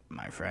hurt,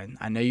 my friend.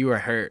 I know you were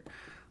hurt.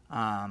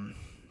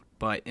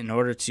 But in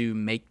order to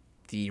make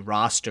the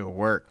roster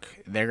work,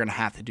 they're going to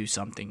have to do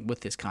something with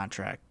this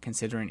contract,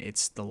 considering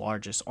it's the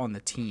largest on the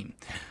team.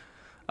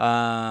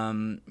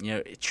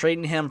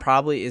 Trading him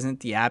probably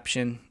isn't the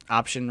option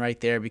right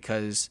there,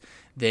 because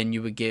then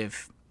you would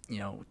give,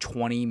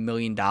 $20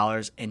 million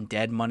in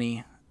dead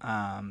money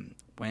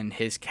when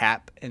his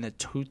cap in the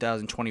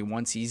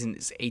 2021 season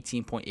is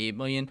 $18.8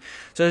 million.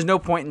 So there's no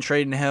point in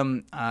trading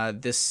him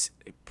this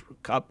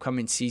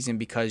upcoming season,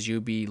 because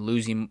you'll be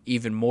losing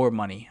even more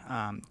money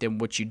than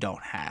what you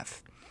don't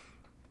have.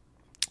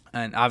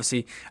 And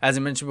obviously, as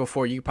I mentioned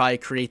before, you could probably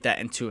create that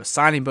into a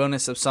signing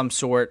bonus of some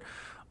sort,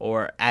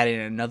 or add in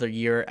another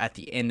year at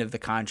the end of the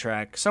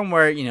contract.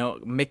 Somewhere,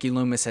 Mickey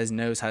Loomis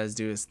knows how to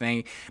do his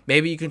thing.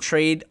 Maybe you can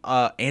trade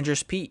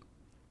Andrus Peat,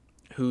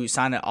 who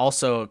signed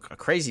also a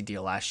crazy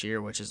deal last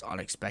year, which is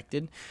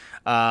unexpected.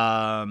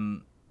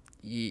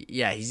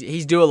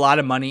 He's due a lot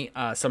of money.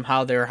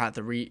 Somehow they'll have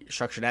to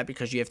restructure that,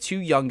 because you have two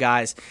young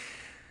guys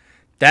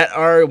that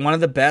are one of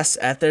the best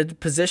at their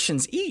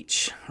positions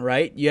each,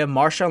 right? You have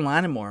Marshawn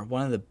Lattimore,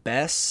 one of the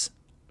best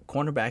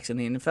cornerbacks in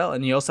the NFL,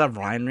 and you also have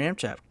Ryan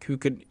Ramczyk, who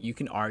you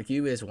can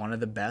argue is one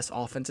of the best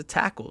offensive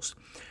tackles.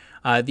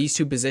 These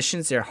two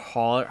positions, they're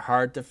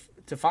hard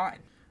to find,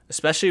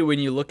 especially when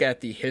you look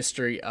at the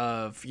history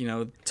of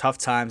tough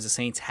times the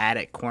Saints had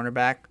at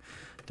cornerback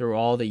through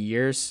all the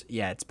years.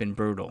 Yeah, it's been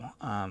brutal.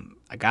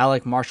 A guy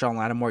like Marshawn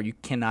Lattimore, you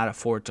cannot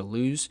afford to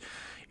lose.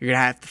 You're going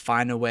to have to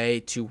find a way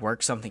to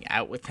work something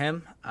out with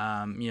him.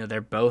 They're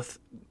both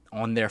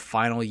on their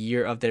final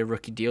year of their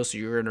rookie deal. So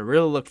you're going to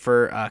really look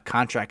for a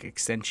contract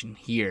extension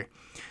here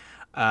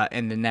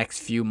in the next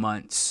few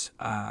months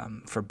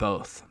for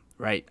both,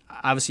 right?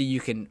 Obviously, you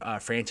can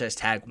franchise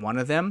tag one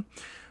of them,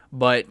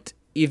 but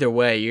either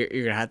way, you're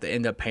going to have to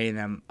end up paying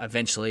them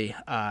eventually,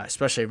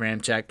 especially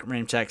Ramczyk.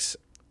 Ramczyk's,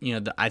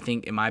 I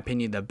think, in my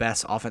opinion, the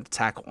best offensive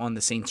tackle on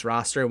the Saints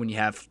roster when you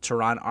have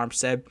Teron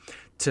Armstead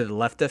to the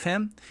left of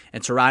him,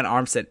 and Teron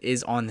Armstead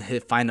is on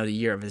his final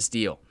year of his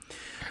deal.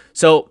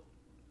 So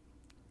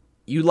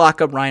you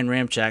lock up Ryan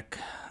Ramczyk,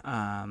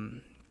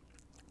 then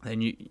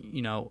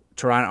Teron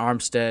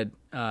Armstead,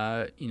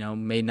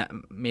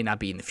 may not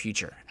be in the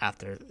future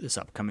after this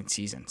upcoming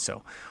season.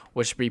 So,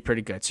 which should be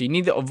pretty good. So you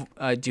need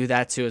to do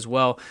that too as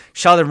well.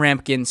 Sheldon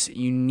Rampkins,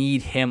 you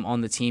need him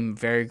on the team.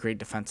 Very great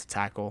defensive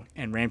tackle,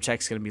 and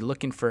Ramczyk's going to be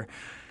looking for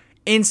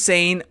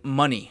insane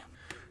money.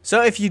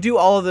 So if you do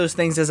all of those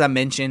things as I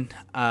mentioned,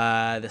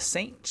 the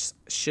Saints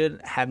should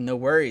have no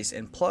worries.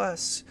 And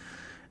plus,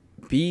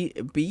 don't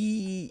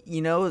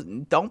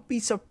be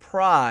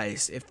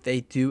surprised if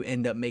they do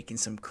end up making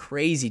some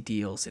crazy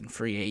deals in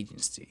free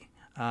agency,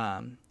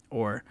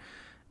 or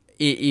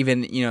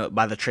even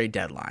by the trade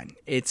deadline.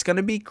 It's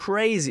gonna be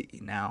crazy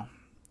now.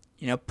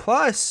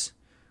 Plus,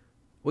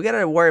 we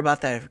gotta worry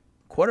about that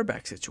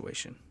quarterback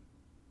situation.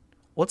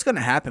 What's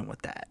gonna happen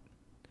with that?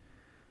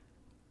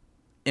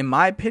 In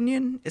my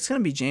opinion, it's going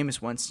to be Jameis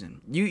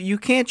Winston. You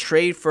can't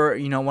trade for,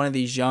 one of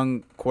these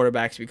young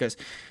quarterbacks because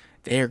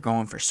they are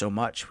going for so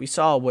much. We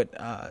saw what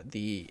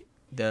the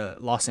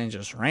Los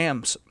Angeles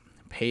Rams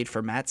paid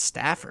for Matt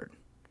Stafford.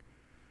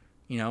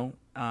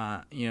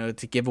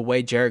 To give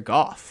away Jared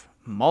Goff,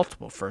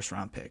 multiple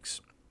first-round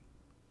picks.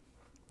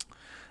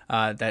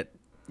 That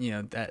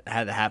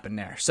had to happen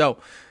there. So,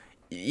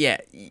 yeah,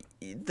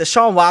 the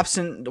Sean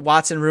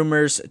Watson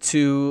rumors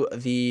to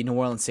the New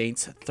Orleans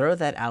Saints, throw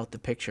that out the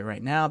picture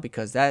right now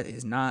because that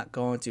is not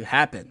going to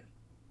happen.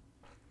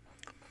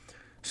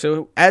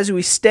 So as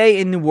we stay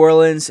in New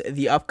Orleans,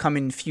 the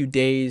upcoming few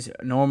days,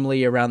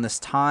 normally around this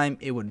time,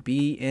 it would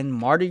be in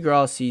Mardi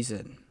Gras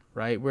season,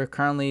 right? We're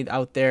currently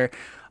out there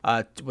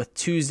with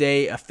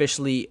Tuesday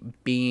officially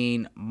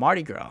being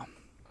Mardi Gras.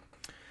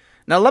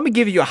 Now, let me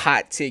give you a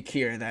hot take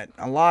here that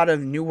a lot of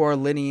New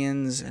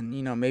Orleanians and,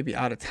 maybe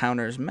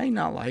out-of-towners may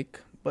not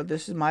like, but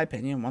this is my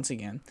opinion. Once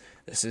again,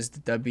 this is the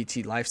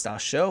WBT Lifestyle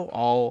Show.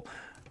 All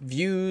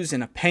views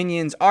and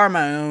opinions are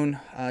my own.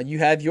 You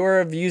have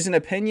your views and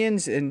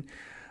opinions, and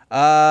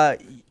I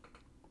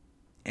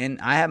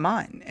have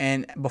mine.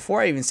 And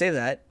before I even say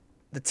that,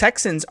 the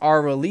Texans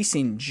are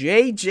releasing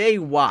J.J.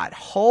 Watt.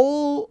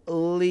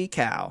 Holy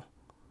cow.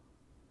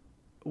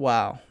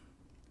 Wow.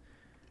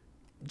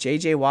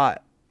 J.J.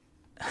 Watt.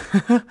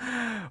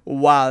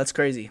 Wow, that's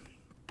crazy.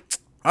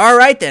 All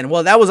right, then.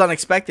 Well, that was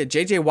unexpected.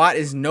 J.J. Watt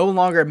is no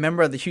longer a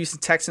member of the Houston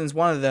Texans.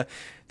 One of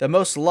the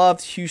most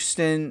loved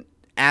Houston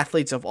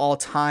athletes of all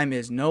time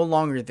is no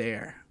longer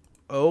there.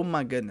 Oh,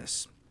 my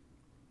goodness.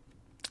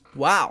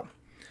 Wow.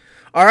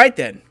 All right,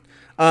 then.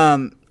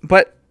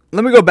 But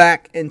let me go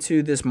back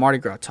into this Mardi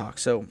Gras talk.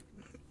 So,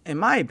 in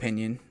my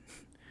opinion,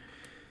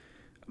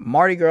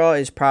 Mardi Gras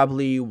is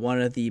probably one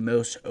of the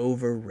most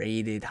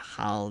overrated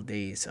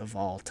holidays of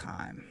all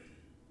time.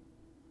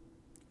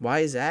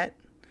 Why is that?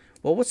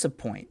 Well, what's the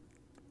point?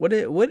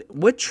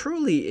 What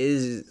truly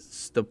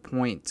is the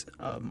point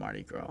of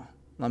Mardi Gras?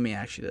 Let me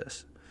ask you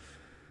this.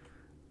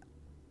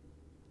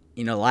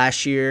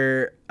 Last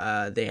year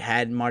they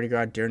had Mardi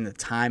Gras during the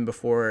time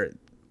before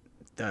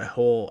the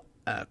whole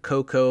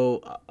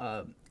cocoa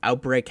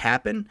outbreak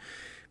happened.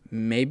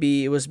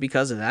 Maybe it was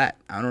because of that.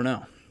 I don't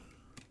know.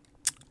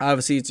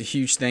 Obviously, it's a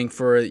huge thing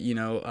for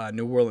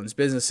New Orleans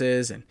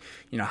businesses and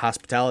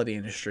hospitality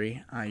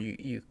industry.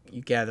 You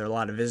gather a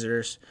lot of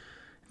visitors,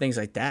 things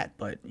like that.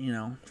 But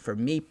for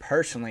me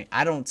personally,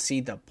 I don't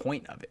see the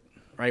point of it.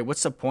 Right?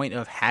 What's the point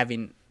of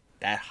having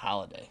that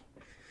holiday?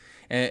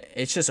 And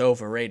it's just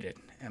overrated,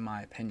 in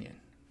my opinion.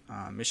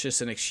 It's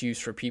just an excuse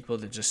for people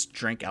to just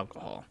drink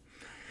alcohol.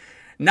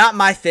 Not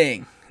my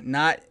thing.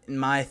 Not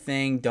my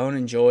thing. Don't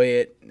enjoy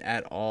it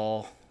at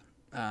all.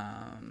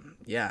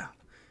 Yeah.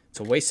 It's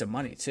a waste of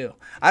money too.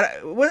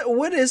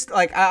 What is,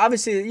 like,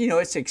 obviously,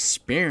 it's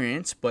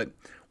experience, but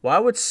why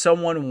would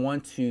someone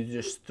want to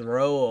just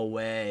throw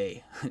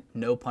away,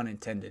 no pun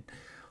intended,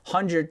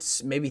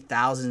 hundreds, maybe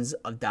thousands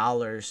of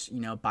dollars,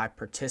 by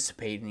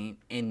participating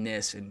in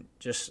this and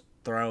just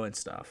throwing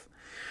stuff?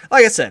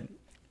 Like I said,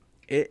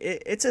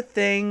 it's a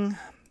thing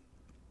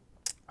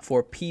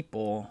for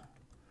people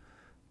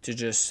to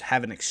just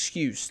have an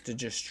excuse to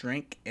just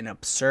drink an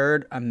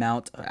absurd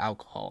amount of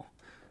alcohol,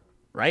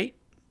 right?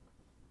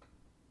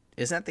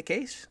 Isn't that the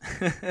case?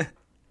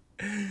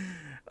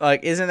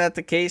 Like, isn't that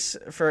the case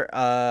for,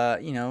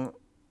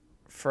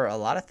 for a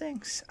lot of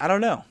things? I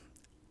don't know.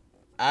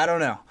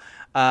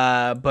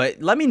 But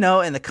let me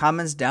know in the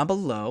comments down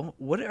below,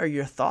 what are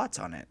your thoughts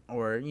on it?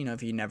 Or,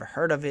 if you never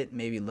heard of it,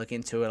 maybe look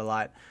into it a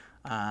lot.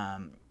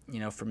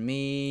 For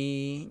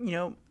me,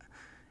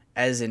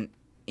 as an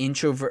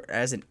introvert,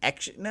 as an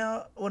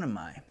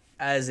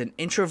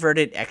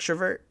introverted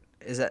extrovert,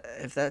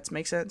 if that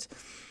makes sense?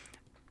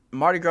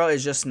 Mardi Gras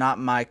is just not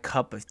my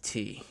cup of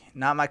tea.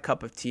 Not my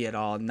cup of tea at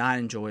all. Not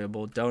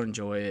enjoyable. Don't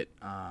enjoy it.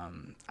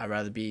 I'd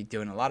rather be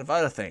doing a lot of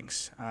other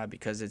things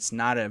because it's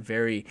not a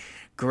very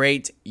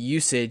great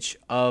usage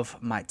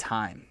of my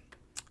time.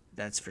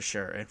 That's for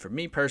sure. And for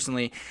me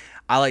personally,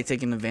 I like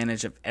taking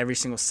advantage of every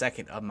single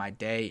second of my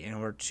day in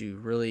order to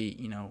really,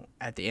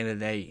 at the end of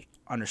the day,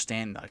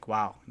 understand like,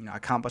 wow, I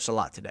accomplished a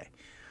lot today.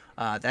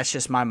 That's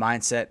just my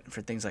mindset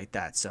for things like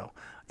that. So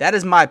that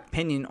is my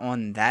opinion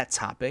on that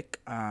topic.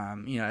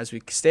 As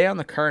we stay on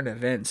the current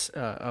events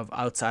of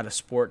outside of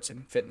sports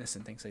and fitness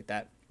and things like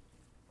that.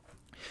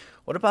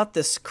 What about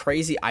this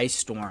crazy ice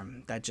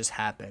storm that just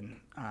happened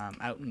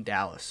out in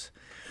Dallas?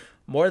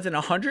 More than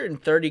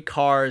 130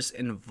 cars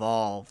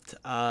involved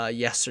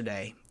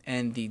yesterday,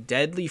 and the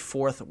deadly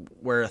Fort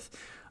Worth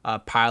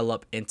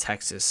pileup in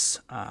Texas.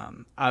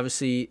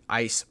 Obviously,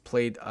 ice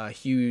played a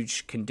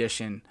huge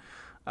condition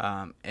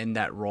in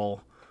that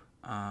role.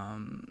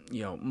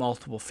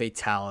 Multiple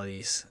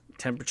fatalities,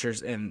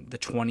 temperatures in the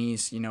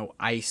 20s,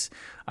 ice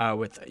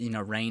with,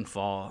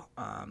 rainfall,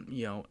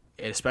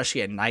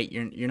 especially at night,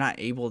 you're not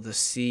able to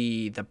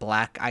see the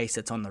black ice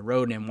that's on the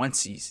road. And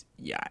once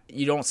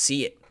you don't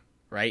see it,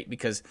 right?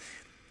 Because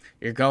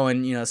you're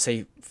going,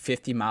 say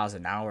 50 miles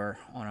an hour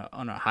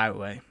on a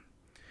highway.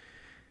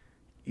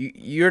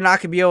 You're not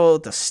going to be able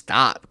to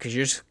stop because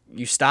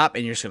you stop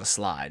and you're just going to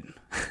slide.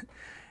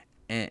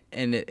 And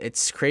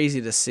it's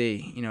crazy to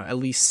see, at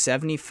least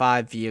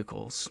 75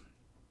 vehicles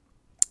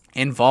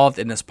involved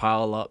in this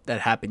pileup that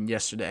happened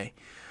yesterday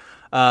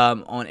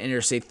on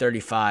Interstate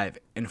 35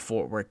 in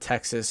Fort Worth,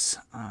 Texas.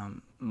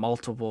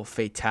 Multiple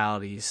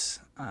fatalities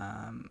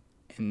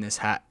in this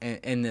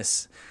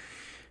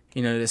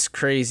this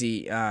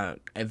crazy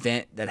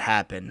event that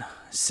happened.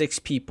 6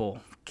 people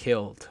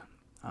killed.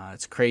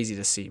 It's crazy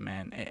to see,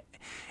 man,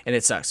 and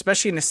it sucks,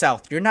 especially in the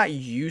South. You're not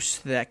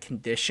used to that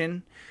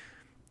condition.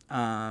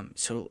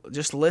 So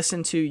just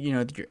listen to,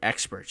 your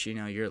experts,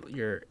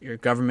 your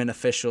government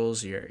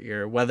officials,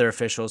 your weather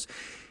officials.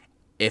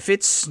 If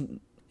it's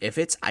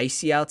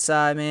icy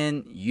outside,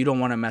 man, you don't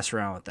want to mess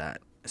around with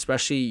that.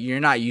 Especially you're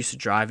not used to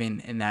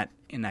driving in that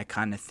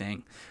kind of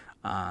thing.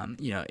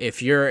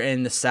 If you're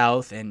in the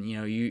South and,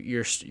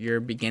 you're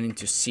beginning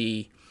to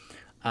see,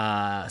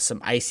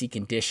 some icy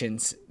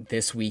conditions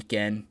this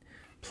weekend,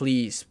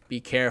 please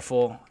be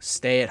careful,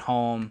 stay at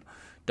home.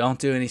 Don't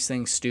do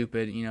anything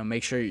stupid.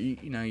 Make sure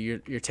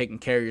you're taking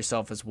care of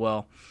yourself as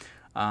well,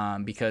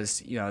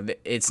 because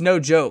it's no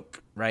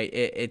joke, right?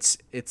 It's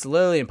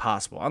literally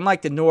impossible.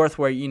 Unlike the North,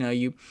 where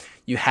you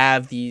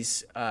have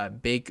these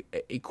big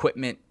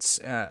equipment,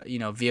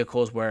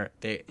 vehicles where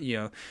they,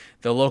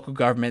 the local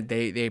government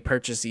they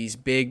purchase these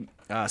big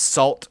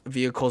salt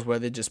vehicles where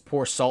they just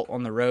pour salt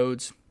on the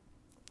roads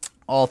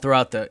all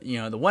throughout the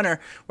the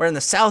winter. Where in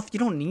the South you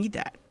don't need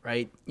that,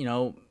 right? They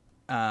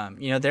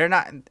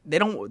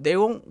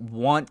won't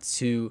want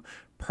to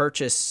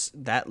purchase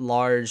that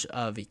large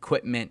of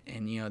equipment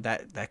and,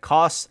 that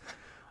cost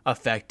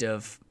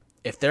effective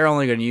if they're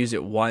only going to use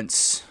it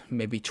once,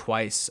 maybe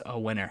twice a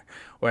winter.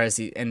 Whereas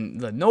in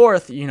the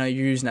North, you're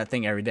using that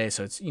thing every day.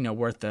 So it's,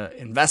 worth the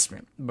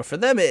investment, but for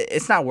them,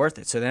 it's not worth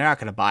it. So they're not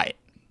going to buy it.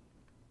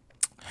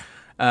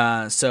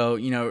 So,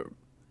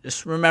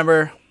 just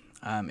remember,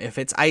 if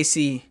it's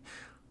icy,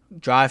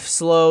 drive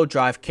slow,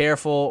 drive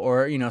careful,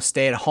 or,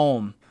 stay at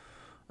home.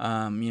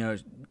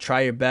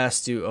 Try your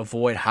best to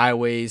avoid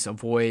highways,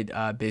 avoid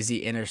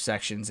busy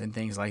intersections and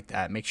things like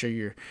that. Make sure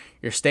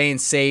you're staying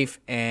safe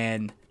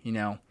and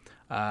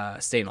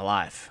staying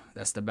alive.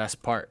 That's the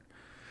best part.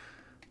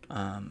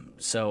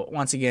 So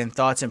once again,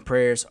 thoughts and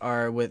prayers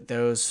are with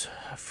those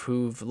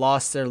who've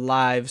lost their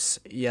lives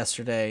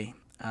yesterday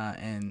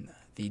in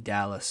the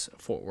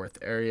Dallas-Fort Worth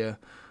area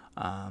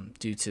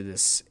due to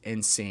this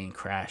insane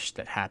crash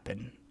that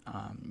happened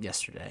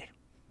yesterday.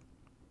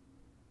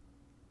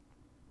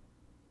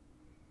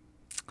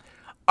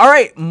 All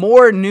right,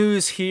 more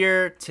news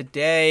here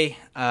today.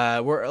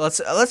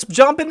 Let's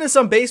jump into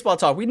some baseball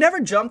talk. We never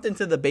jumped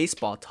into the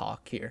baseball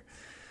talk here.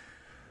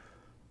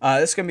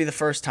 This is gonna be the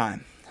first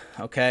time.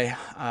 Okay.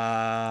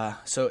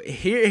 So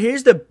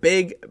here's the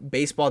big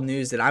baseball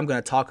news that I'm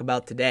gonna talk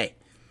about today.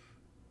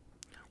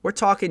 We're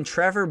talking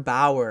Trevor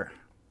Bauer,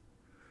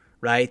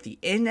 right? The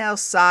NL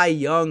Cy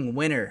Young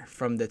winner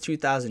from the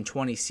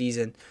 2020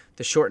 season,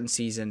 the shortened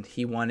season.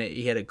 He won it.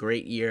 He had a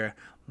great year.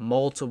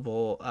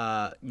 Multiple,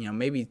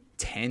 maybe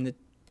 10 to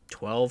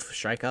 12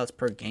 strikeouts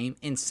per game.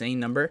 Insane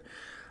number.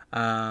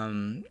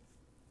 To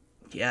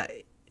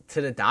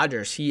the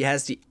Dodgers. He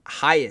has the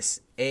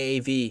highest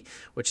AAV,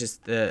 which is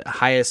the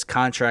highest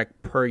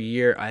contract per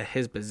year at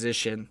his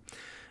position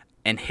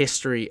in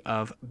history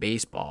of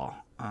baseball.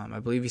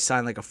 I believe he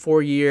signed like a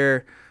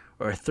 4-year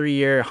or a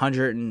 3-year,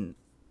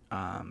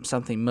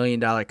 something $1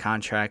 million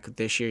contract.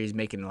 This year he's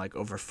making like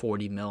over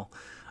 40 mil.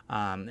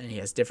 And he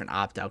has different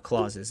opt-out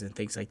clauses and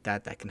things like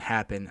that can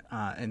happen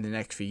in the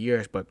next few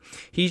years. But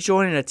he's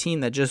joining a team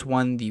that just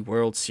won the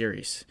World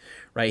Series,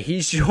 right?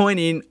 He's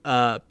joining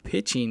a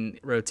pitching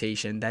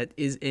rotation that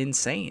is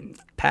insane,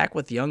 packed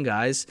with young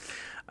guys.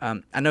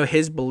 I know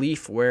his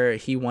belief where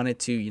he wanted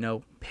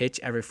to, pitch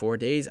every 4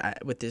 days.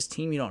 With this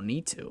team, you don't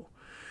need to,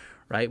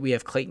 right? We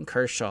have Clayton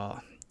Kershaw.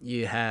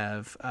 You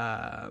have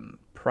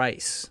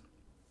Price.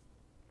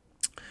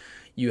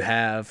 You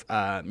have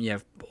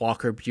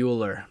Walker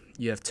Buehler.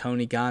 You have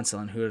Tony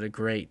Gonsolin, who had a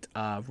great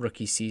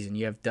rookie season.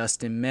 You have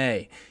Dustin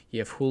May. You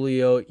have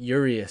Julio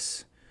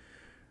Urias.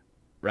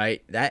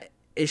 Right? That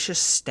it's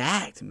just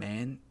stacked,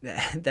 man.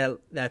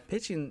 That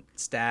pitching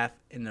staff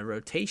in the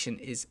rotation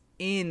is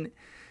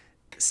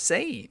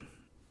insane.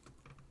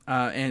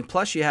 And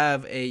plus, you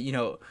have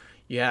you're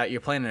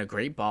playing in a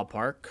great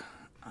ballpark,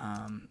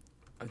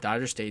 of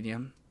Dodger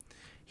Stadium.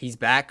 He's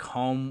back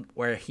home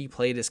where he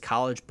played his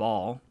college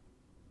ball.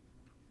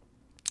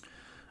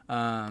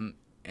 And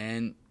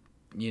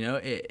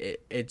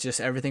it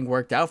just everything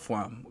worked out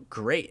for him.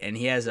 Great. And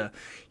he has a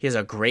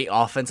great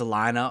offensive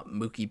lineup.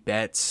 Mookie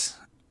Betts,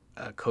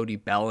 Cody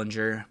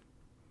Bellinger,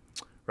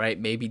 right?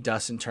 Maybe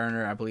Dustin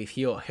Turner. I believe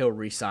he'll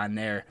re-sign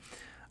there.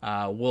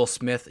 Will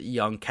Smith,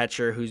 young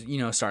catcher who's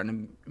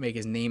starting to make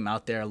his name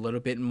out there a little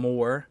bit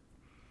more.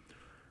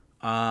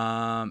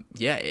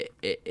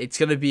 It's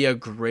going to be a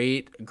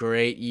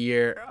great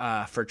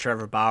year for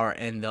Trevor Bauer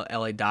and the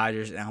LA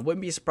Dodgers, and I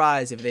wouldn't be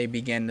surprised if they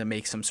begin to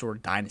make some sort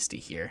of dynasty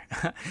here.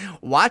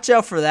 Watch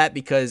out for that,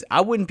 because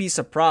I wouldn't be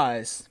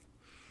surprised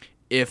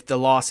if the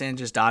Los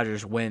Angeles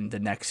Dodgers win the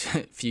next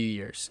few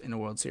years in the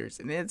World Series,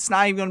 and it's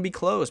not even going to be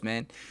close,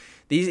 man.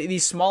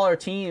 These smaller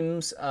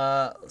teams,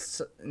 they're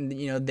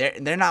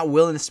not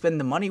willing to spend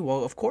the money.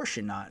 Well, of course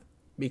you're not,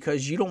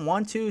 because you don't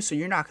want to, so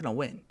you're not going to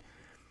win.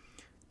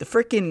 The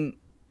freaking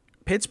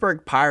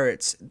Pittsburgh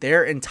Pirates,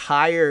 their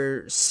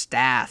entire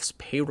staff's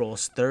payroll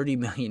is $30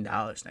 million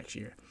next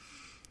year.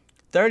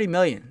 $30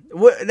 million.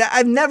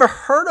 I've never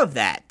heard of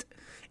that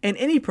in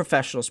any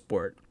professional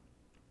sport.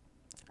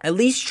 At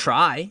least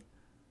try.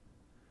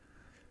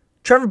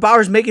 Trevor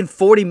Bauer's making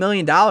 $40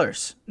 million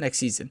next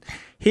season.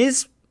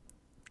 His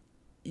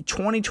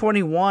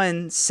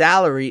 2021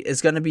 salary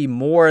is going to be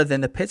more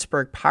than the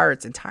Pittsburgh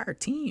Pirates' entire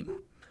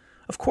team.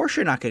 Of course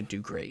you're not going to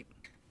do great.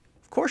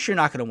 Of course you're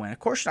not going to win. Of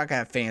course you're not going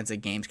to have fans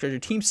at games because your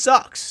team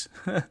sucks.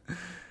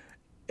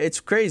 It's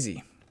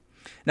crazy.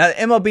 Now the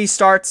MLB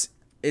starts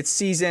its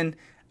season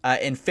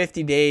in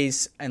 50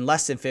 days, in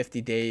less than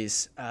 50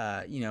 days.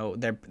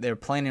 They're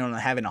planning on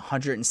having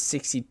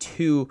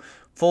 162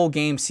 full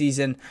game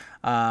season,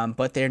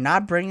 but they're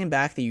not bringing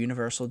back the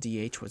universal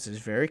DH, which is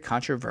very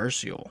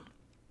controversial.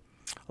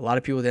 A lot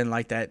of people didn't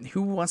like that.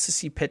 Who wants to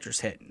see pitchers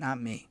hit? Not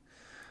me.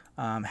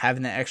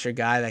 Having that extra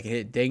guy that can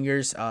hit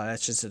dingers,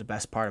 that's just the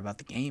best part about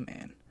the game,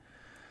 man.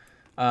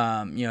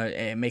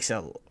 It makes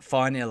it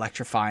fun and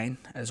electrifying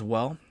as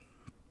well.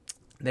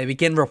 They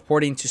begin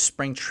reporting to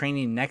spring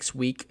training next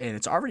week, and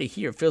it's already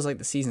here. It feels like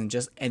the season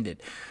just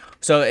ended.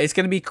 So it's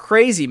going to be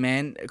crazy,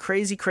 man.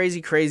 Crazy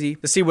to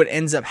see what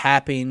ends up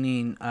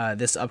happening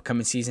this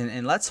upcoming season.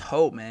 And let's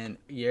hope, man,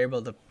 you're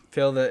able to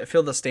fill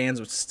the stands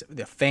with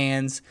the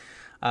fans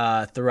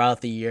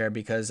throughout the year,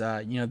 because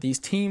these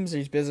teams,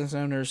 these business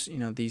owners,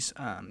 these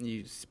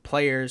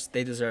players,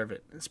 they deserve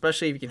it.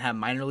 Especially if you can have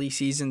minor league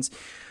seasons.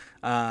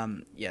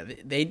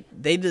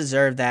 They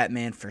deserve that,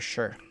 man, for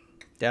sure.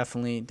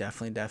 Definitely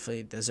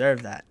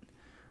deserve that.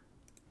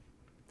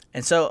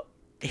 And so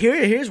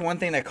here's one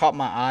thing that caught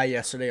my eye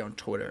yesterday on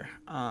Twitter.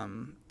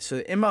 So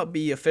the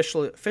MLB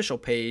official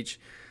page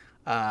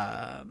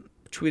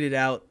tweeted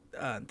out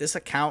this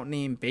account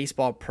named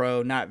Baseball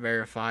Pro, not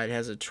verified,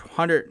 has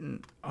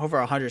over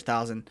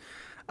 100,000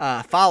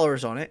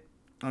 followers on it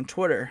on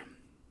Twitter.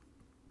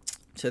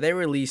 So they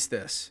released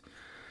this.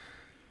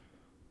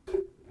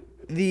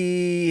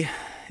 The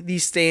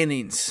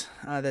standings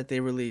that they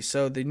released.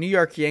 So the New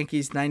York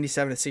Yankees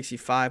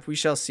 97-65. We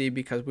shall see,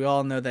 because we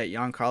all know that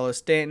Giancarlo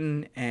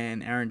Stanton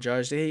and Aaron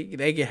Judge, they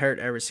get hurt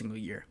every single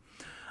year.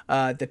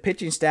 The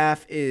pitching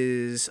staff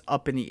is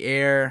up in the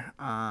air.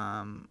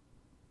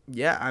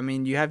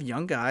 You have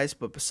young guys,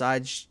 but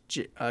besides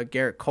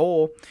Garrett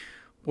Cole,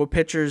 what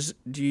pitchers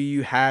do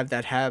you have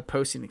that have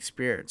posting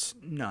experience?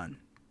 None.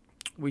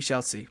 We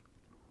shall see.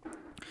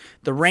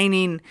 The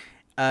reigning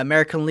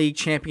American League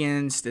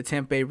champions, the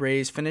Tampa Bay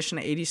Rays, finishing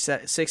at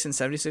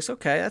 86-76.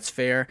 Okay, that's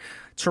fair.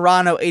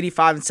 Toronto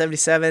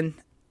 85-77.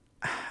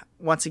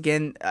 Once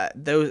again,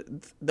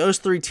 those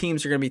three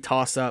teams are going to be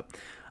tossed up.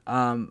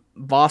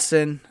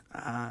 Boston,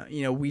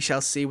 we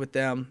shall see with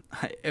them.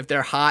 If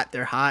they're hot,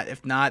 they're hot.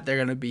 If not, they're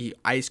going to be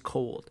ice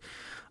cold.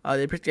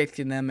 They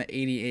predicted them at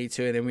 88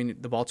 and then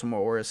the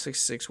Baltimore Orioles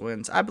 66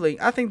 wins. I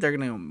think they're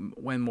going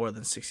to win more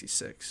than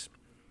 66.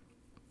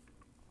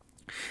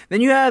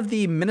 Then you have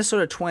the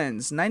Minnesota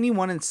Twins,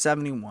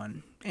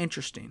 91-71.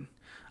 Interesting.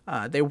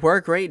 They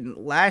were great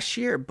last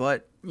year,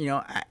 but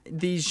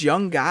these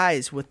young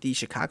guys with the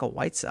Chicago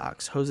White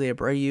Sox, Jose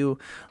Abreu,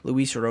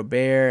 Luis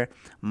Robert,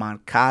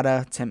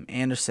 Moncada, Tim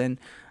Anderson,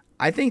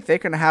 I think they're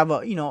going to have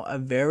a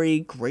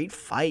very great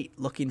fight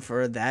looking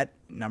for that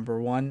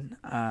number one,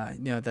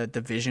 the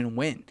division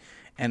win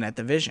and that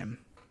division.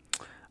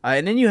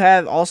 And then you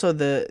have also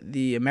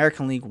the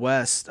American League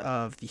West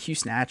of the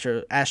Houston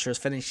Astros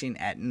finishing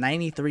at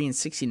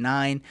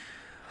 93-69.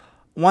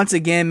 Once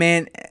again,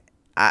 man,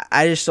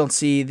 I just don't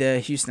see the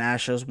Houston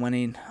Astros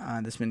winning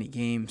this many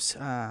games.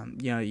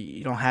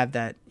 You don't have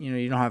that.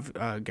 You don't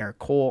have Garrett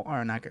Cole,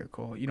 or not Garrett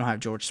Cole. You don't have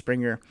George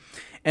Springer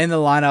in the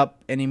lineup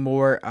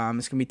anymore.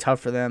 It's gonna be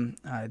tough for them.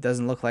 It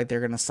doesn't look like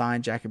they're gonna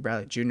sign Jackie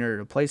Bradley Jr.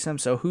 to replace him.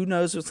 So who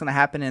knows what's gonna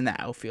happen in the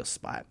outfield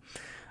spot?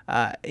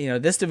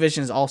 This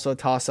division is also a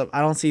toss-up.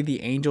 I don't see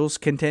the Angels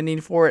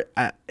contending for it.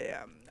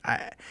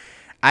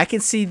 I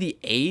can see the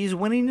A's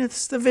winning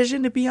this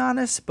division, to be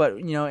honest. But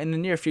in the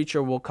near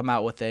future, we'll come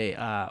out with a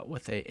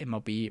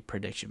MLB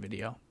prediction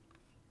video.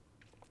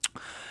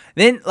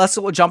 Then let's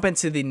jump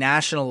into the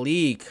National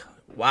League.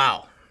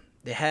 Wow,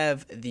 they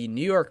have the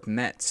New York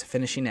Mets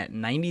finishing at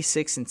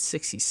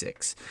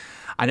 96-66.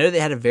 I know they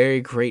had a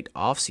very great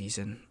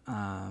offseason,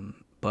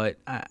 but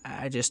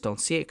I just don't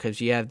see it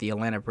because you have the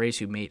Atlanta Braves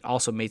who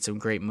also made some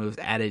great moves,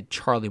 added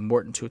Charlie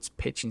Morton to its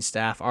pitching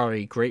staff,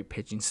 already great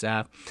pitching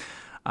staff.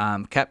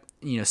 Kept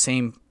the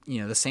same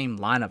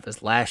lineup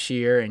as last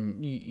year,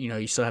 and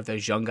you still have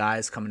those young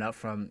guys coming up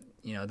from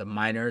the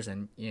minors,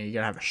 and you're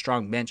gonna have a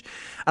strong bench.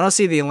 I don't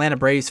see the Atlanta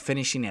Braves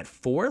finishing at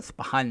 4th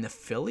behind the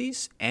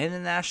Phillies and the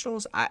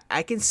Nationals.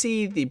 I can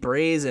see the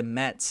Braves and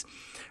Mets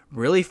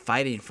really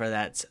fighting for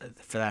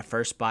that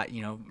first spot.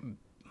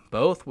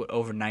 Both with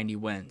over 90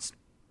 wins.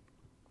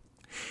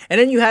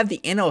 And then you have the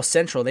NL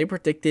Central. They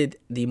predicted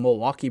the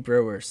Milwaukee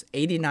Brewers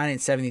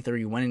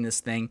 89-73 winning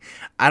this thing.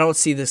 I don't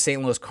see the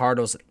St. Louis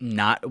Cardinals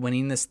not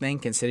winning this thing,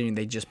 considering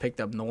they just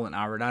picked up Nolan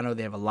Arenado.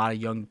 They have a lot of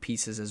young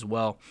pieces as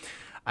well.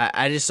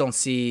 I just don't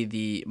see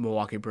the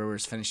Milwaukee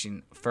Brewers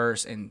finishing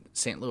first and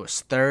St.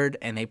 Louis third,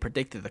 and they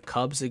predicted the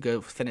Cubs to go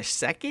finish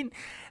second.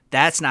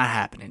 That's not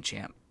happening,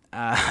 champ.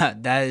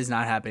 That is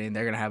not happening.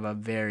 They're going to have a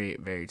very,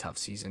 very tough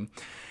season.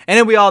 And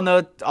then we all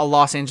know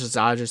Los Angeles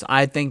Dodgers.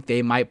 I think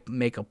they might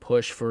make a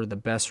push for the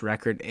best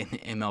record in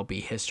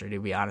MLB history, to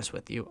be honest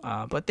with you.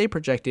 But they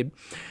projected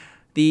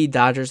the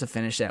Dodgers to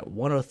finish at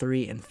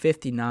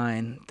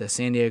 103-59. The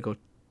San Diego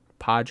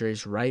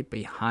Padres right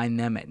behind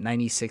them at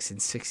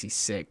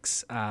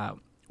 96-66.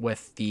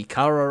 With the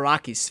Colorado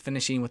Rockies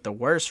finishing with the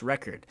worst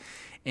record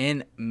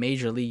in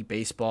Major League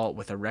Baseball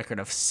with a record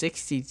of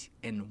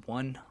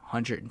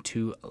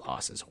 60-102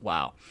 losses.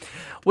 Wow.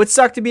 Would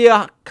suck to be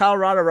a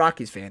Colorado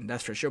Rockies fan,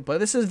 that's for sure. But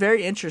this is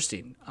very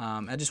interesting.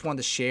 I just wanted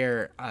to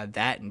share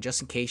that, and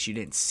just in case you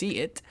didn't see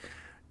it,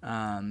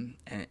 and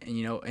in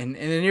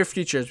the near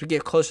future, as we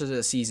get closer to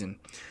the season,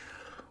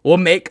 we'll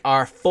make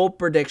our full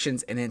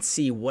predictions and then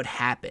see what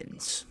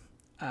happens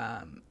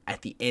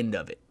at the end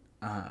of it,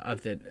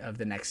 of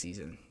the next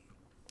season.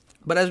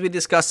 But as we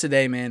discussed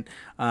today, man,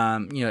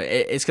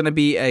 it's going to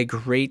be a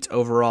great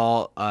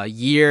overall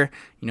year.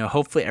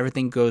 Hopefully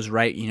everything goes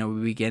right.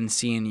 We begin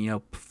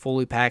seeing,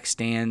 fully packed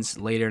stands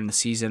later in the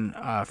season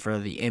for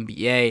the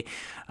NBA.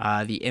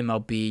 The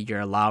MLB, you're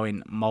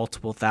allowing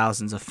multiple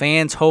thousands of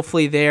fans.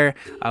 Hopefully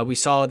we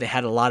saw they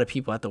had a lot of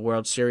people at the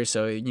World Series.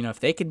 So, if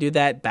they could do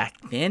that back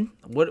then,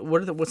 what's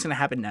going to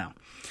happen now?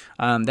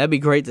 That'd be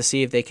great to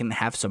see if they can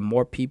have some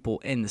more people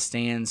in the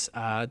stands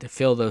to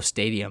fill those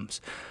stadiums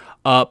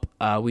up.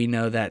 We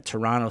know that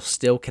Toronto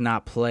still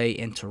cannot play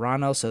in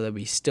Toronto, so they'll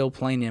be still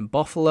playing in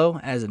Buffalo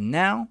as of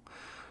now.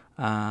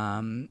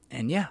 What's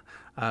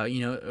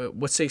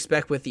to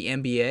expect with the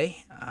NBA?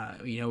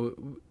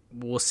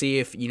 We'll see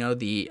if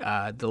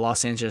the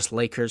Los Angeles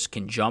Lakers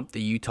can jump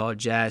the Utah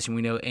Jazz, and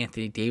we know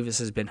Anthony Davis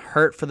has been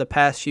hurt for the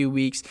past few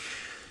weeks.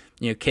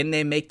 Can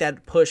they make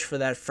that push for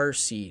that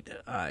first seed?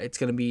 It's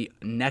going to be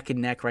neck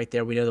and neck right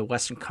there. We know the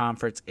Western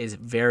Conference is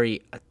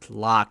very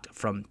locked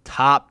from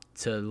top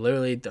to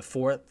literally the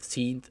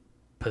 14th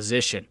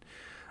position.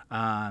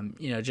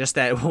 Just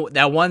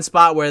that one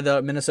spot where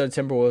the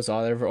Minnesota Timberwolves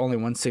are, they've only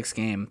won 6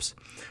 games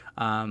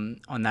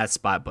on that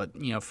spot. But,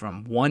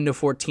 from 1 to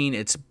 14,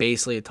 it's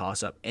basically a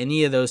toss-up.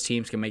 Any of those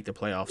teams can make the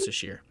playoffs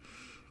this year.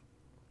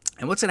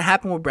 And what's going to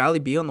happen with Bradley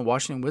Beal and the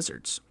Washington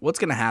Wizards? What's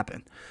going to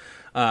happen?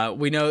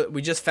 We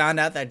just found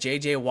out that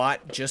J.J.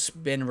 Watt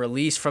just been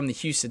released from the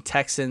Houston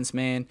Texans,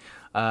 man.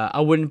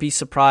 I wouldn't be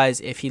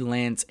surprised if he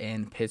lands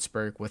in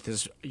Pittsburgh with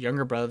his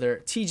younger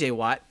brother, T.J.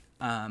 Watt,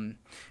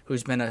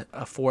 who's been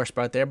a force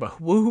right there. But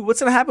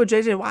what's going to happen with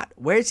J.J. Watt?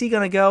 Where is he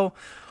going to go?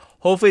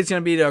 Hopefully it's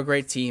going to be to a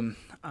great team.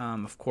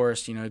 Of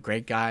course,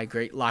 great guy,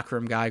 great locker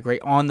room guy,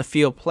 great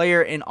on-the-field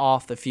player and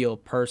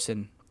off-the-field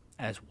person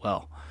as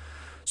well.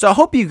 So I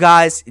hope you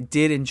guys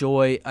did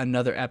enjoy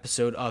another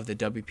episode of the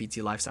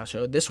WPT Lifestyle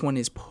Show. This one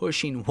is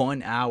pushing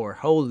 1 hour.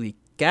 Holy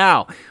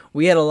cow.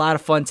 We had a lot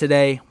of fun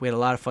today. We had a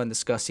lot of fun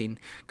discussing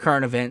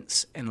current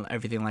events and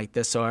everything like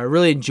this. So I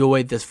really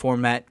enjoyed this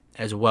format.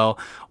 as well.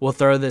 We'll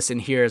throw this in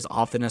here as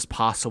often as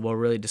possible,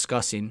 really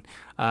discussing,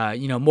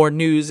 more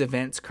news,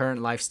 events,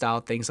 current lifestyle,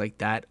 things like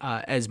that,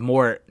 as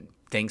more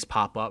things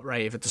pop up,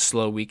 right? If it's a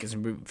slow week, it's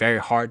very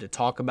hard to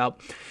talk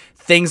about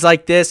things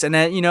like this. And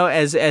then,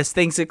 as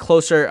things get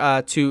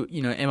closer to,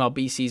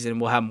 MLB season,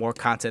 we'll have more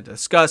content to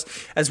discuss,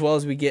 as well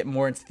as we get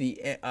more into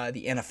the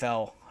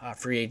NFL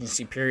free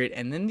agency period,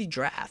 and then the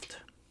draft.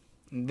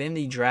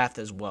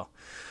 As well.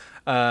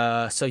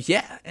 And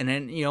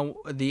then,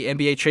 the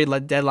NBA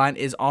trade deadline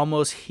is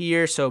almost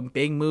here. So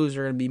big moves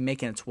are going to be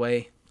making its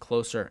way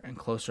closer and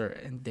closer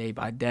and day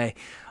by day.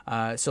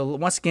 So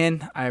once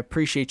again, I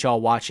appreciate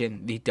y'all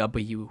watching the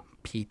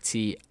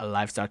WPT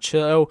Lifestyle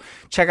Show.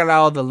 Check out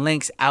all the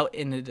links out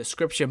in the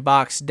description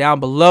box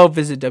down below.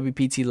 Visit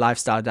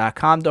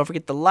WPTLifestyle.com. Don't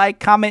forget to like,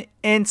 comment,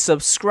 and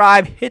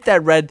subscribe. Hit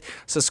that red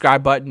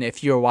subscribe button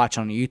if you're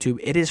watching on YouTube.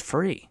 It is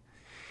free.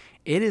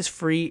 It is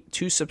free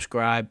to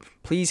subscribe.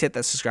 Please hit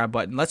that subscribe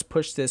button. Let's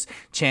push this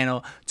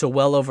channel to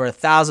well over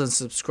 1,000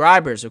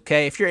 subscribers,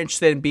 okay? If you're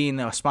interested in being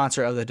a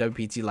sponsor of the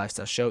WPT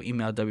Lifestyle Show,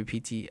 email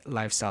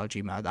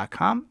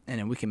WPTLifestyle@gmail.com, and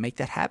then we can make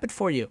that happen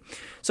for you.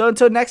 So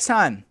until next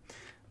time,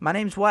 my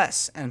name's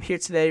Wes, and I'm here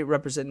today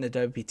representing the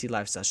WPT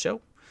Lifestyle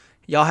Show.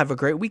 Y'all have a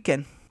great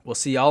weekend. We'll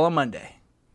see y'all on Monday.